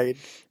inside.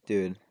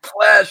 dude.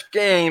 Flash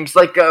games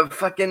like a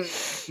fucking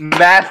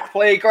math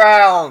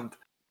playground.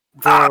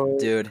 Bro.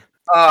 Dude,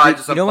 Oh, I Dude,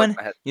 just you know unplugged when-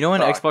 my head. you know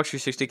when Sorry. Xbox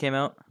 360 came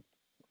out?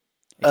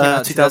 It came out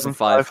in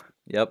 2005.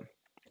 Yep.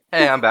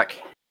 Hey, I'm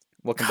back.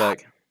 Welcome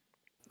back.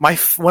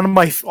 One of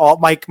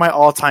my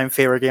all time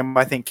favorite game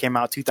I think came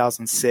out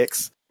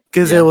 2006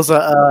 because Yeah. it was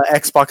a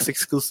Xbox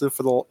exclusive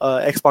for the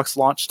Xbox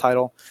launch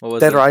title, What was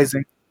Dead it?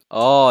 Rising.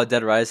 Oh,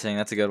 Dead Rising.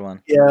 That's a good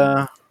one.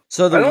 Yeah.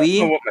 So I the don't know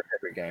Wii, what my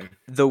favorite game.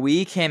 the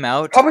Wii came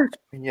out. Probably,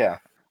 yeah.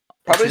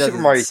 Probably Super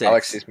Mario 2006.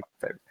 Galaxy is my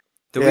favorite.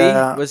 The Yeah.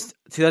 Wii was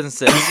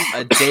 2006,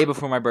 a day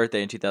before my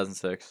birthday in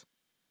 2006.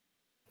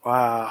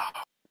 Wow.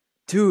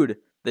 Dude,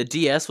 the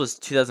DS was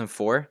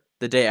 2004,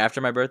 the day after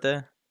my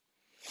birthday.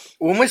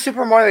 When was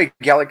Super Mario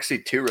Galaxy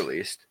 2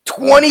 released?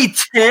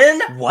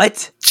 2010?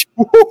 What?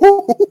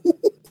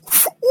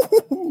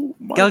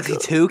 My Galaxy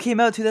God. 2 came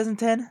out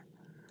 2010?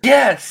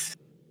 Yes.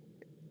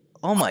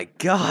 Oh my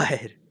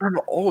god. I'm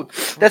old.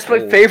 That's my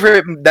old.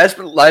 favorite. That's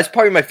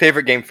probably my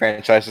favorite game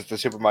franchise. Is the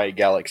Super Mario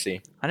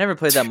Galaxy. I never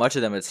played that much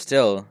of them, but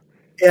still.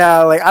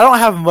 Yeah, like I don't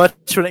have much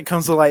when it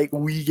comes to like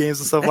Wii games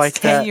and stuff That's like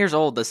 10 that. years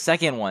old. The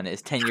second one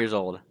is 10 years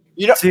old.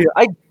 You know, Dude,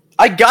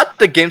 I got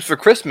the games for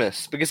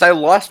Christmas because I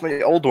lost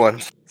my old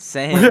ones.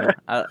 Same.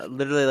 I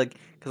literally like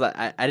because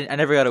I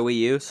never got a Wii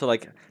U, so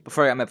like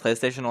before I got my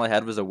PlayStation, all I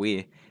had was a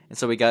Wii, and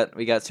so we got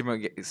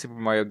Super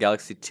Mario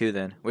Galaxy 2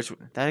 then, which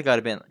that got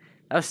to been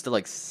that was still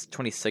like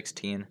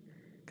 2016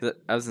 because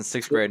I was in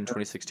 6th grade in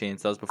 2016,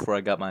 so that was before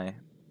I got my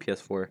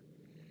PS4.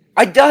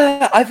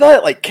 I thought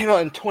it like came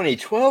out in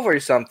 2012 or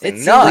something. It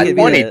seems Not like it'd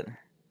be 20. that.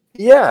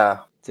 Yeah.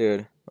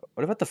 Dude,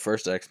 what about the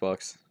first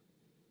Xbox?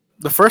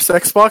 The first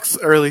Xbox,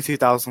 early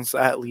 2000s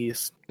at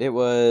least. It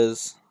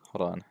was.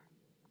 Hold on.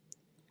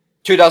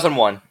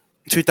 2001.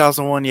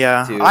 2001,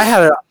 yeah. Dude. I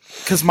had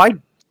because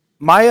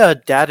my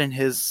dad and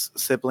his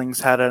siblings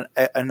had an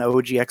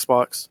OG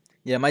Xbox.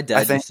 Yeah, my I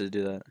dad think- used to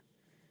do that.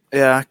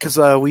 Yeah, because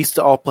we used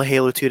to all play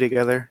Halo 2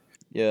 together.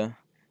 Yeah.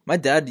 My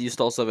dad used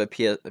to also have a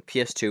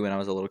PS2 when I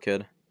was a little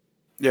kid.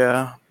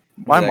 Yeah.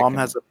 My Exactly. mom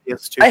has a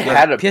PS2. I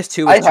had a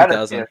PS2 I was had a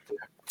 2000.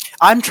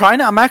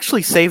 PS2. I'm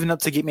actually saving up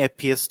to get me a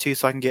PS2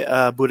 so I can get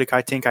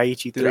Budokai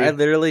Tenkaichi 3. Dude, I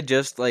literally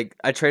just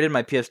I traded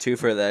my PS2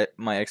 for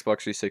my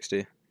Xbox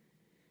 360.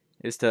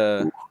 It's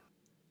to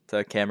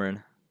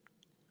Cameron.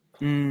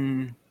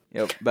 Mm,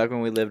 Yep, back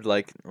when we lived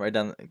right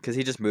down, because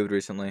he just moved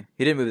recently.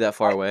 He didn't move that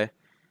far away.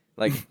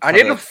 Like I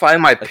need to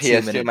find my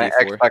 2-minute PS2, my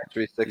detour. Xbox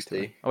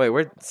 360. Oh wait,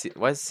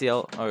 why is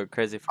CL? Oh,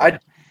 crazy.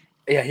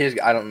 Yeah,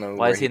 I don't know. Why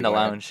where is he in the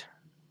went. lounge?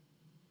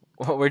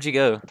 Where'd you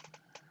go?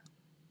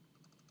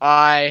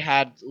 I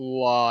had a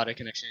lot of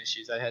connection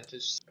issues. I had to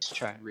just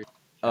try and read.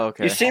 Oh,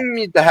 okay. You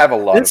seem to have a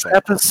lot this of them.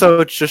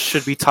 episode just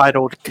should be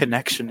titled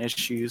Connection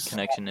Issues.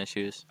 Connection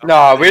issues.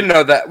 No, we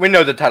know that. We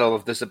know the title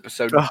of this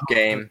episode. Oh.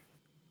 Game.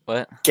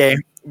 What? Game.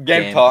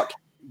 Game talk.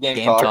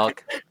 Game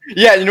talk.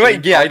 Yeah, you know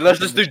what? Game Yeah, talk let's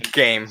is just do amazing.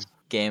 game.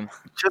 Game.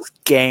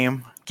 Just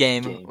game.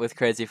 Game with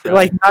Crazy Fry.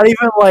 Like, not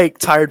even like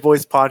Tired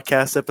Boys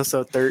Podcast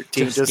episode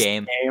 13. Just Just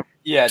game.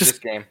 Yeah, Just-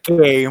 just game.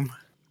 Game.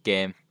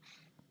 Game.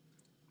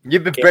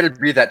 You've been better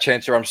breathe that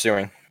chance or I'm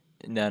suing.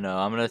 No,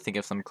 I'm gonna think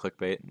of some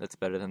clickbait that's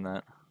better than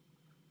that.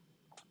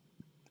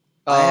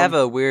 I have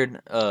a weird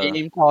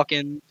game talk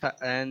and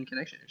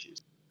connection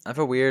issues. I have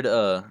a weird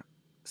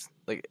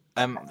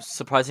I'm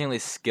surprisingly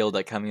skilled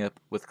at coming up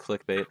with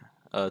clickbait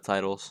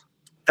titles.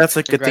 That's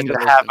a good thing to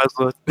have as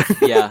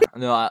a. Yeah,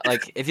 no,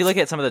 if you look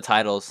at some of the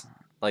titles,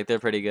 they're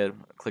pretty good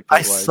clickbait I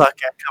wise. suck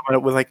at coming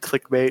up with like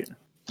clickbait.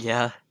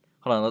 Yeah.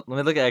 Hold on, let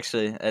me look at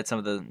some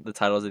of the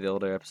titles of the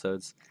older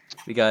episodes.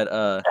 We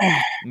got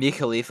Mia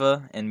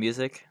Khalifa and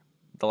music,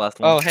 the last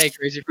one. Oh, hey,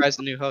 Crazy Fry's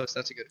the new host.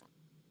 That's a good.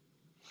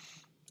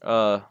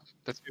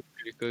 That's a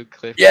pretty good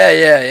clip.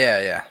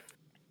 Yeah.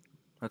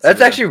 let's That's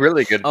see. actually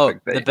really good. Oh,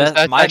 clickbait. the best.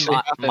 That's actually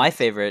My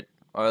favorite,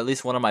 or at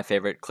least one of my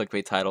favorite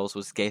clickbait titles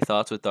was "Gay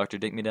Thoughts" with Dr.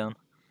 Dick Me Down.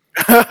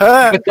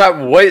 But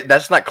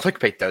that's not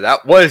clickbait though.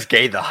 That was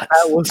gay thoughts.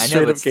 That was I know,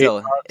 straight but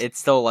up gay. it's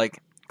still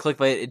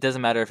clickbait. It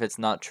doesn't matter if it's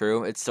not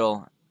true. It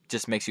still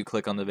just makes you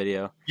click on the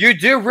video. You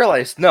do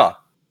realize, no,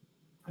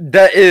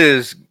 that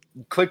is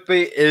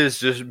clickbait is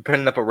just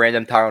putting up a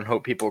random title and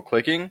hope people are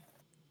clicking,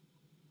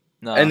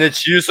 No, and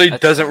it's usually that's-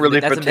 doesn't really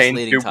that's a pertain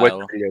to misleading what title.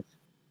 the video is.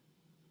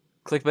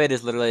 clickbait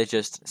is literally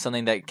just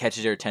something that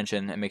catches your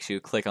attention and makes you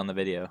click on the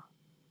video.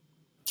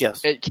 Yes.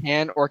 It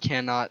can or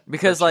cannot.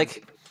 Because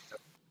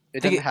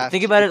it doesn't have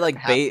think to- about it it like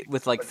doesn't have bait to.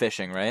 with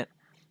fishing, right?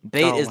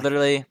 Bait Oh is my-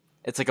 literally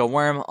it's like a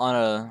worm on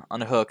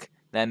a hook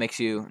that makes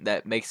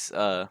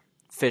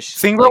fish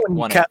Think about when you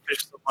want it.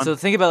 catfish someone. So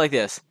think about it like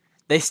this: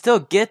 they still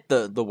get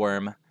the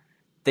worm,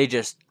 they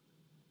just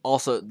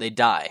also they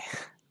die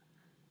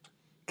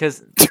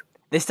because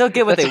they still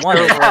get what they That's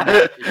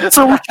wanted.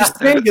 So what you're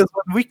saying is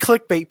when we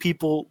clickbait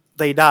people,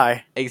 they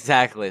die.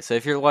 Exactly. So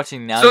if you're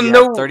watching now, So you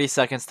no- have 30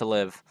 seconds to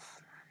live.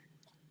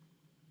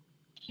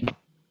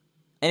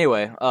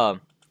 Anyway, so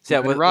yeah,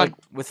 Moving with right.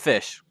 with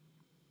fish,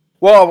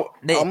 Well,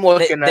 they I'm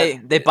looking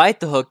they bite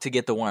the hook to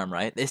get the worm,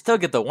 right? They still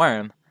get the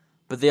worm,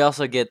 but they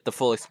also get the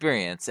full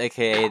experience,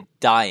 aka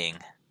dying.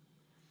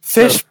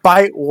 Fish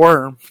bite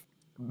worm.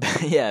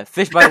 Yeah,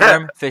 fish bite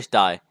worm, fish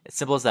die. It's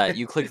simple as that.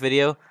 You click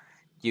video,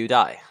 you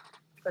die.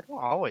 It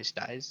always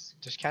dies.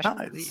 Just cash Nice.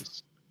 out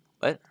please.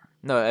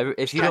 No,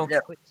 if you don't,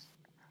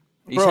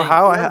 you Bro, saying-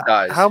 how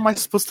dies. how am I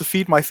supposed to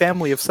feed my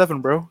family of 7,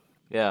 bro?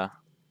 Yeah.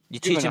 You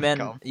Give teach a enough man,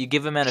 gum. you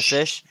give a man a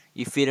fish,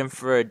 you feed him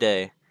for a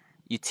day.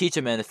 You teach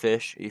a man to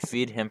fish, you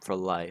feed him for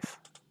life.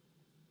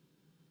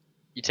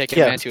 You take a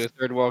Yeah. man to a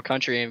third world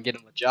country and get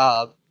him a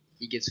job,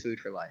 he gets food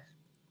for life.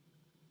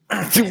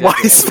 Why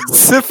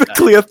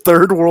specifically a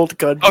third world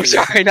country? Oh,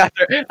 sorry, not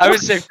third. I would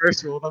say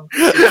first world.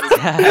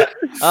 I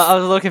was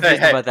a little confused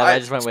about that. But I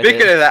just went with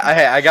Speaking it. of that,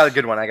 I got a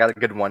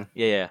good one.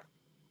 Yeah.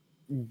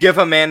 Give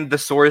a man the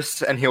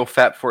source and he'll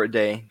fap for a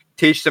day.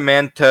 Teach the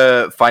man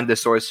to find the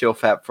source, he'll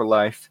fap for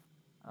life.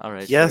 All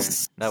right.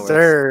 Yes, sure. That works.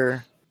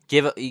 sir.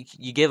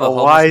 You give a A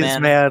homeless wise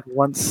man, man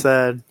once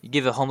said. you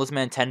give a homeless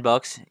man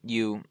 $10.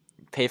 You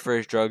pay for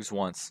his drugs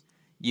once.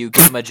 You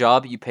give him a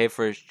job. You pay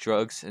for his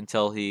drugs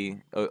until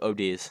he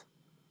ODs.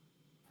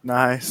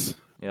 Nice.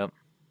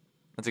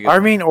 That's a good. I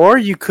mean, or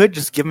you could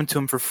just give them to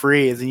him for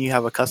free, and then you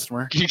have a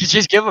customer. You could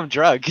just give him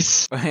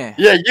drugs. one.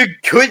 Yeah, you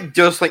could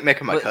just make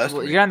him a Well,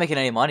 customer. you're not making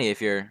any money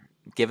if you're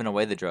giving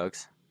away the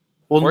drugs.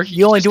 Well, Or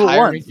you only just do it hire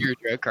him once. into your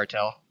drug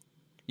cartel.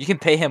 You can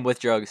pay him with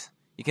drugs.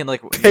 You can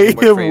make Pay him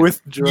work for him you.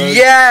 with drugs.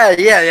 Yeah.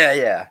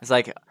 It's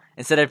like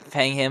instead of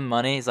paying him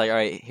money, he's like, all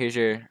right, here's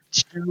your.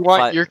 Do you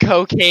want Fi- your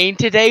cocaine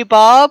today,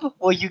 Bob?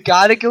 Well, you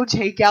gotta go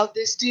take out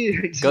this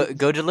dude. Go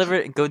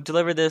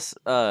deliver this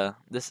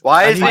this.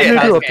 Why is I he need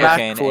to do a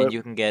cocaine, backflip. and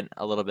you can get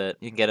a little bit.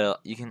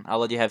 I'll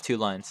let you have 2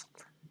 lines.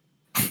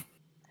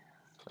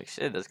 Like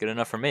shit, that's good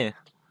enough for me.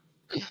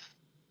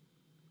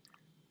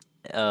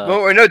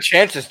 Well, we know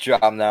Chance's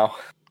job now.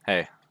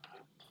 Hey,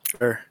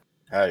 Sure.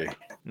 Hey.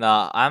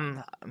 nah,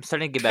 I'm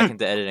starting to get back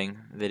into editing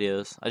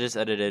videos. I just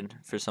edited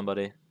for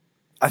somebody.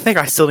 I think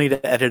I still need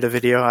to edit a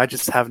video. I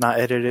just have not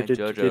edited Hey, it.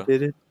 Jojo.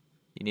 it.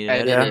 You need I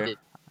an did editor. it.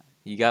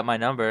 You got my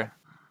number.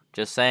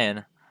 Just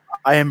saying.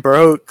 I am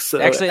broke. So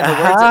Actually,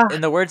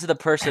 in the words of the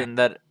person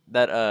that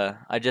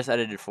I just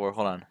edited for.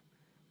 Hold on.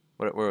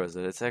 Where was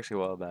it? It's actually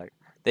a while back.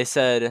 They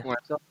said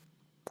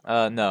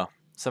no,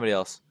 somebody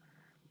else.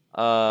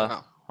 Oh.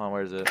 Hold on,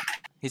 where is it?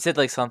 He said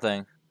like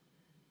something.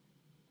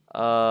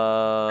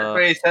 That's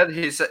what he said.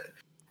 He said,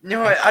 "You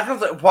know what? I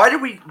don't. Why do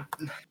we?"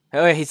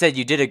 Oh, wait, he said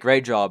you did a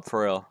great job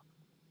for real.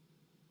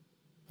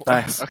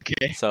 Nice.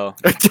 Okay. So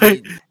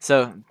Okay.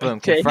 boom,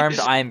 Okay. confirmed.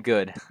 I am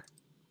good.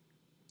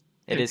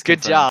 It is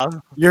Good confirmed.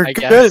 job. You're I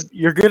good. guess.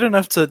 You're good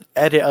enough to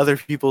edit other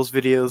people's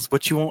videos,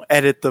 but you won't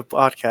edit the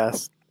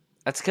podcast.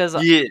 That's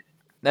because Yeah.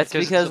 that's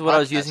because because it's a what I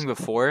was podcast. using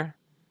before.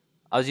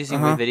 I was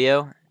using Uh-huh.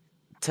 WeVideo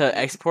to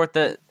export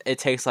that. It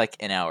takes like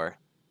an hour.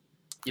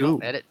 You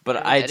don't Ooh. edit. But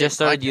you don't I edit just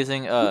started podcasts.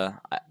 using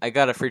I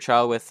got a free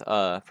trial with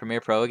Premiere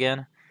Pro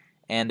again,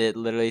 and it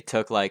literally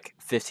took like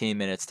 15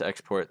 minutes to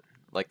export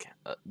like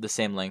the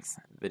same length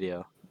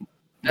video.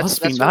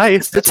 Must be what-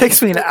 nice. It that's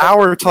takes me an what-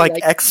 hour to like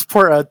like-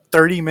 export a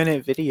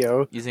 30-minute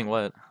video. Using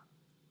what?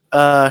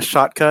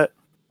 Shotcut.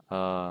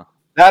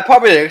 That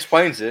probably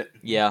explains it.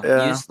 Yeah,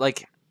 Yeah. use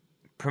like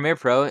Premiere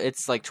Pro.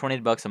 It's like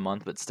 $20 a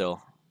month, but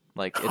still,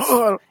 like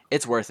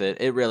it's worth it.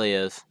 It really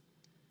is.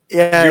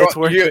 Yeah, you're, it's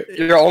worth you're, it.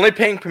 you're only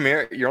paying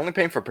Premiere. You're only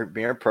paying for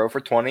Premiere Pro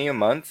for $20 a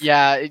month.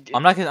 Yeah.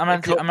 I'm not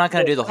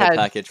gonna do the whole has-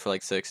 package for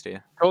like 60.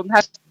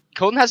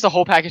 Colton has the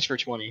whole package for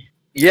 20.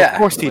 Yeah. Of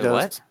course he Wait, does.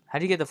 what? How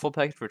do you get the full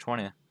package for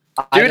 20?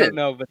 I Student. don't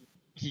know, but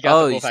he got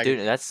Oh, the you full package.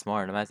 student. That's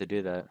smart. I'm gonna have to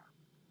do that.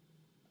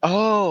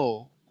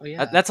 Oh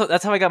yeah. That's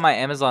how I got my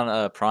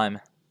Amazon Prime.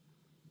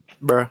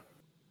 Bruh.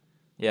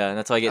 Yeah, and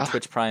that's how I get Ah.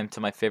 Twitch Prime to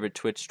my favorite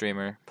Twitch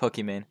streamer,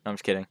 Pokimane. No, I'm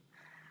just kidding.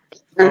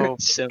 Oh.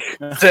 So, Simp.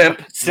 No, Simp.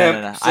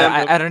 no, no. Simp.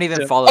 I don't even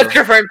Simp. follow. Let's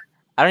confirm.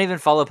 I don't even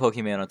follow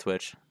Pokimane on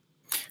Twitch.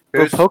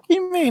 But Who's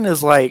Pokimane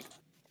is like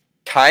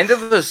kind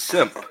of a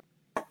simp.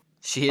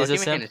 She is a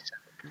Pokemon simp.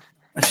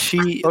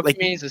 she Pokemon like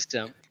is a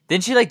simp.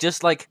 Didn't she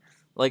just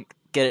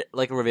get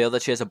it reveal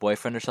that she has a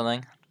boyfriend or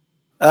something?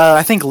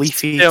 I think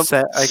Leafy Simp.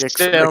 said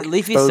Simp.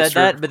 Leafy exposed said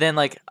her. that, but then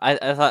I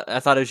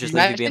thought it was just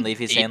Leafy Imagine being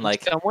Leafy saying dating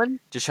like someone.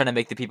 just trying to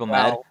make the people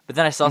mad. Wow. But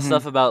then I saw Mhm.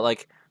 stuff about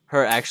like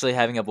her actually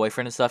having a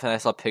boyfriend and stuff, and I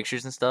saw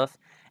pictures and stuff,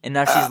 and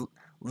now she's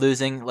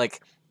losing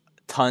like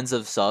tons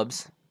of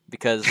subs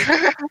because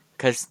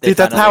they Dude,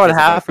 that's found out how that it she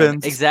has a boyfriend.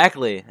 happens.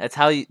 Exactly.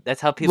 That's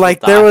how people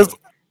Like, die. there was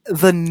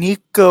the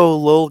Nico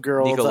Lil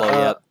girl. Nico the, Low,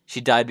 yep. She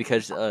died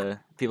because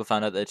people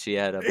found out that she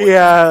had a boyfriend.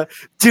 Yeah,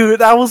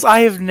 dude, I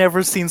have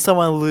never seen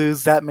someone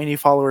lose that many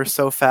followers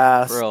so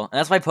fast. For real. And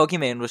that's why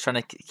Pokimane was trying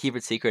to keep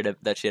it secret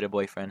that she had a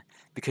boyfriend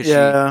because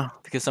Yeah,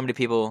 because so many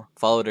people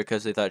followed her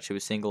because they thought she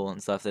was single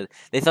and stuff. That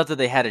they thought that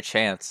they had a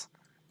chance.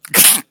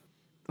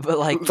 But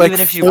like, like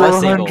even if she was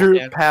single,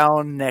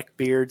 400-pound neck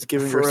beards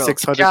giving For her real.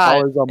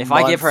 $600 a month. if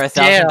I give her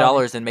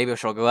 $1,000, then maybe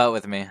she'll go out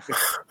with me.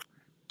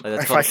 Like,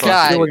 that's If what I Pokimane can't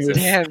God feel says. you.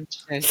 damn!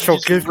 And she'll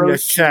just give me a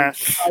roasted your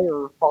chance.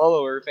 entire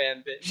follower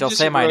fan base. She'll Just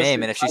say my roasted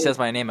name, and if she entire- says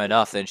my name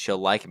enough, then she'll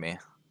like me.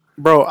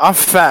 Bro, I'm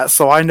fat,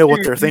 so I know what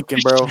Dude, they're you thinking,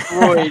 bro.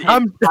 destroyed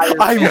I'm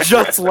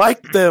just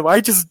like them.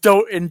 I just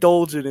don't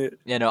indulge in it.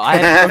 You know,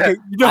 I Okay,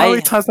 you know how many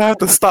I- times I have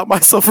to stop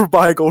myself from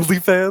buying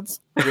OnlyFans?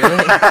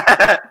 really,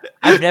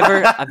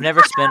 I've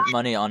never spent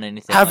money on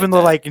anything. Having to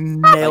like like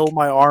nail Like-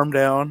 my arm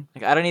down.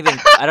 that. Like,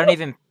 I don't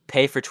even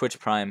pay for Twitch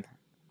Prime.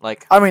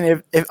 Like, I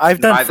mean, if I've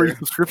done Neither. free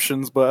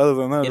subscriptions, but other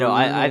than that, you know,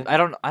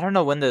 I don't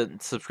know when the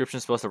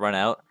subscription's supposed to run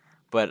out,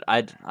 but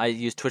I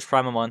use Twitch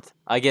Prime a month.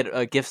 I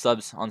get gift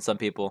subs on some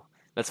people.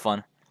 That's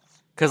fun.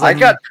 Cause I like,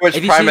 got Twitch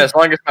if you Prime see- as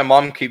long as my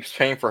mom keeps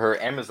paying for her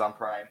Amazon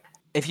Prime.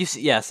 if you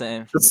see, yeah,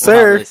 same. Yes, Well,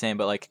 not sir. really same,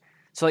 but like,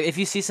 so like if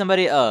you see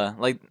somebody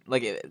like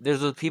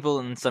there's those people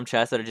in some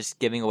chats that are just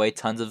giving away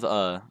tons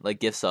of like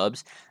gift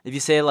subs. If you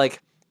say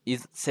like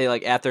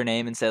at their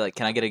name and say like,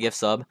 can I get a gift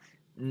sub?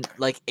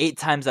 Like 8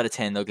 times out of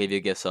 10 they'll give you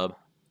a gift sub.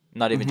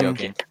 Not even Mhm.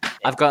 joking.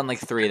 I've gotten like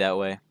 3 that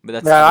way, but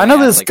that's Yeah, I only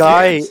know at, this like,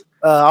 guy. games.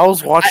 I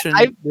was watching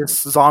I-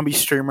 this zombie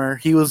streamer.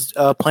 He was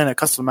playing a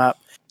custom map,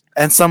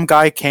 and some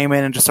guy came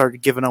in and just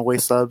started giving away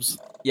subs.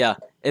 Yeah,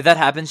 if that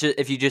happens,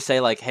 if you just say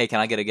like, "Hey, can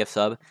I get a gift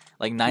sub?"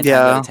 Like 9 times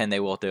Yeah. out of 10, they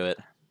will do it.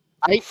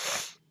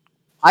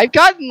 I've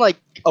gotten like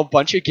a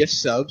bunch of gift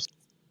subs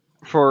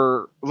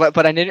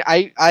but I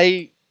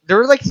didn't. There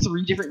were like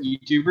 3 different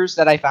YouTubers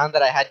that I found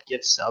that I had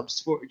gift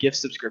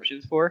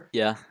subscriptions for,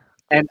 Yeah,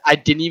 and I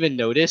didn't even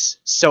notice,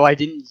 so I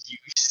didn't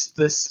use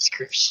the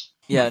subscription.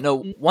 yeah.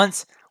 No,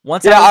 once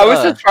Yeah, I I was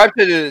was subscribed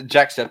to the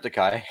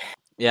Jacksepticeye.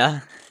 yeah.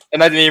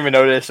 and I didn't even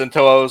notice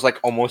until I was like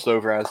almost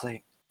over. I was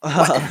like,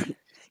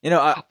 you know,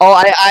 I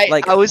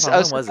was when was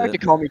trying it? to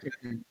call me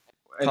Kitten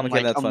Call Me like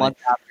Kitten, that's a funny. month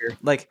after.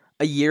 like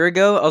a year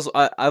ago,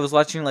 I was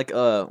watching like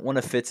one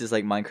of Fitz's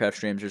like Minecraft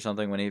streams or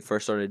something when he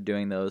first started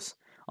doing those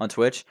on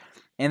Twitch,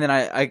 and then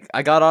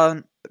I got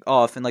on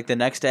off, and like the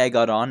next day I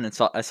got on and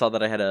I saw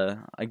that I had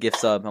a gift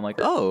sub. I'm like,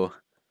 oh,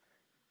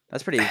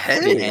 that's pretty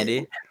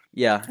handy.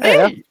 Yeah.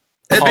 Hey. it'd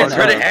Oh, be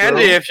pretty no,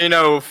 handy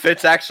bro. if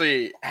Fitz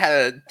actually had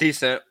a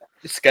decent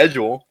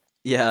schedule.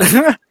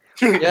 Yeah.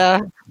 Yeah,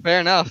 fair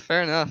enough.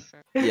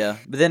 Yeah.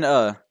 But then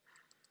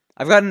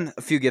I've gotten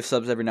a few gift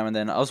subs every now and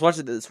then. I was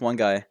watching this one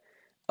guy.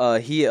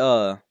 He it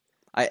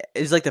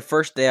was like the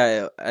first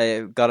day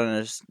I got on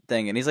his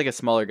thing, and he's like a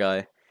smaller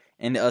guy,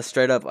 and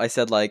straight up I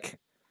said like,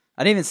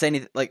 I didn't even say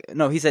anything. Like,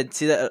 no, he said,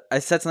 see that I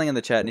said something in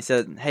the chat, and he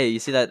said, hey, you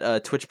see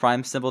that Twitch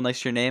Prime symbol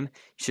next to your name?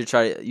 You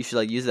should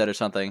like use that or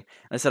something. And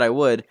I said I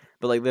would,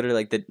 but like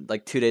literally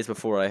like 2 days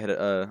before I had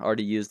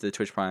already used the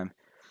Twitch Prime,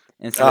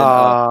 and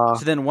so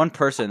then one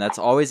person that's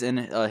always in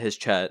his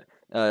chat,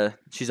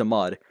 she's a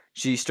mod.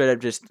 She straight up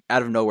just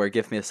out of nowhere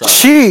gifted me a sub.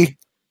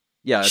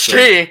 Yeah,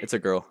 it's a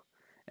girl.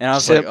 And I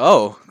was Sip. like,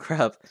 oh,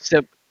 crap.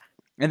 Sip.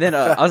 And then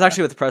I was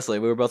actually with Presley.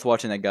 We were both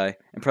watching that guy.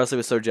 And Presley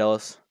was so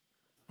jealous.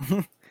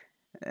 and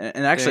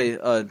actually,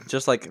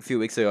 just like a few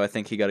weeks ago, I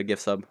think he got a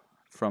gift sub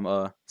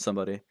from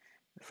somebody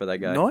for that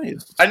guy.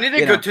 Noise. I need to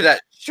You go know. to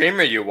that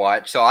streamer you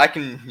watch so I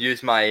can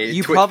use my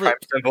You Twitch probably- Prime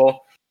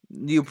symbol.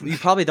 You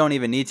probably don't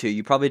even need to.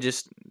 You probably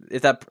just,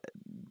 if that,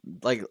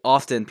 like,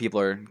 often people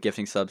are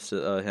gifting subs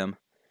to him.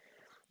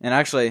 And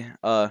actually,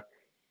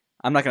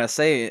 I'm not going to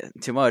say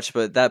too much,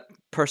 but that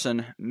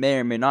person may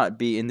or may not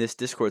be in this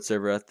Discord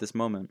server at this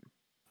moment.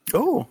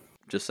 Oh.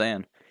 Just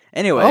saying.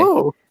 Anyway,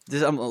 Oh.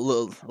 I'm a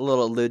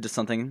little allude to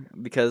something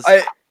because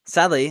I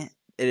sadly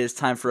it is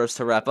time for us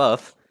to wrap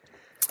up.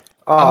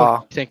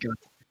 Aw. Thank you.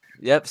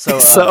 Yep. So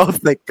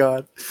Thank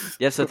God.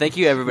 yep. So thank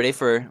you everybody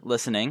for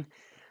listening.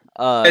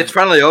 it's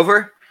finally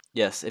over.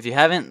 Yes. If you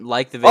haven't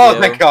liked the video,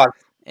 Oh, thank God.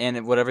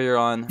 and whatever you're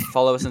on,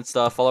 follow us and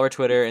stuff. Follow our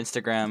Twitter,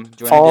 Instagram.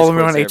 Join Follow our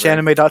me on Discord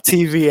server.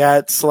 hanime.tv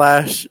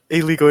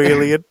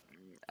 @/illegalalian.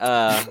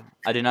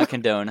 I do not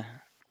condone.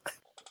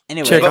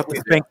 Anyway, Check but out we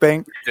the do. Spank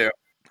Bank.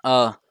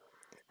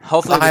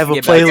 hopefully we I have can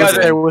a get back playlist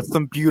together. there with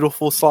some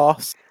beautiful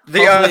sauce. The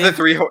Hopefully- other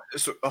three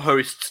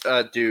hosts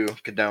do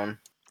condone.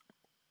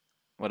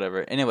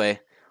 Whatever. Anyway,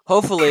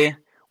 hopefully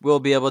we'll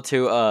be able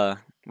to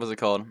what's it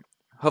called?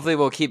 Hopefully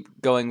we'll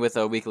keep going with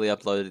a weekly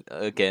upload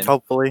again.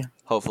 Hopefully.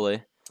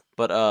 Hopefully.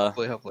 But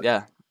Hopefully.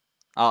 yeah.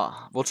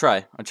 We'll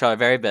try. I'll try my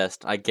very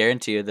best. I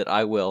guarantee you that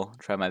I will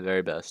try my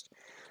very best.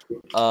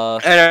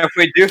 And if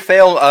we do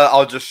fail,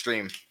 I'll just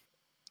stream.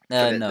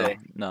 that No. day.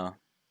 No.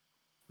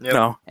 Yep.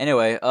 No.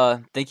 Anyway,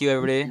 thank you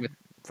everybody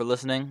for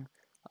listening.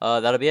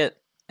 That'll be it.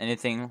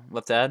 Anything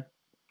left to add?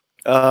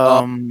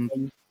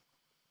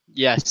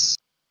 Yes.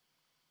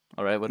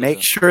 All right, what is Make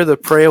it? sure to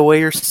pray away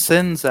your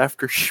sins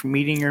after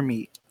eating your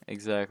meat.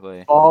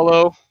 Exactly.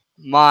 Follow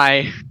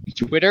my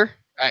Twitter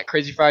at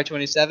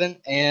crazyfire27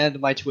 and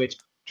my Twitch,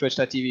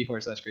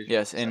 twitch.tv/crazy.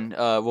 Yes, and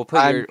we'll put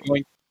I'm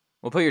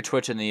your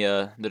Twitch in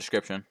the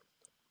description.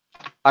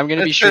 going to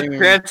be It's just streaming.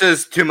 Grant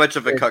is too much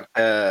of a cuck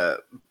to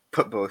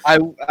put both. I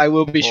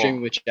will be Cool.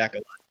 streaming with Jack a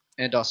lot,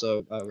 and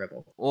also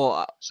Rebel.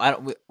 Well,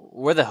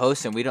 we're the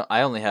hosts, and we don't.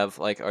 I only have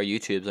like our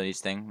YouTubes on each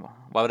thing.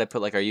 Why would I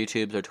put like our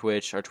YouTubes, or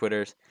Twitch, our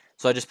Twitters?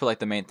 So I just put like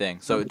the main thing.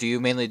 So do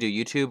you mainly do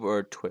YouTube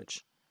or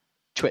Twitch?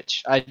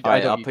 Twitch. All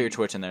right, I'll put your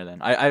Twitch in there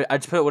then. I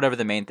just put whatever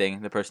the main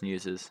thing the person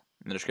uses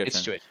in the description.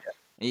 It's Twitch.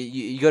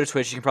 You go to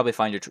Twitch, you can probably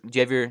find your. Do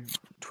you have your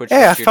Twitch? Hey,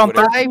 next to I your found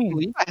Twitter? I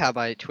believe I have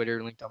my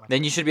Twitter linked on my.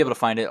 Then you should be able to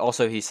find it.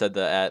 Also, he said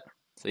the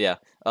 @ So yeah.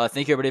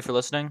 Thank you everybody for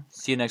listening.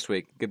 See you next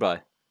week.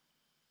 Goodbye.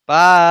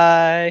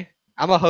 Bye. I'm a host.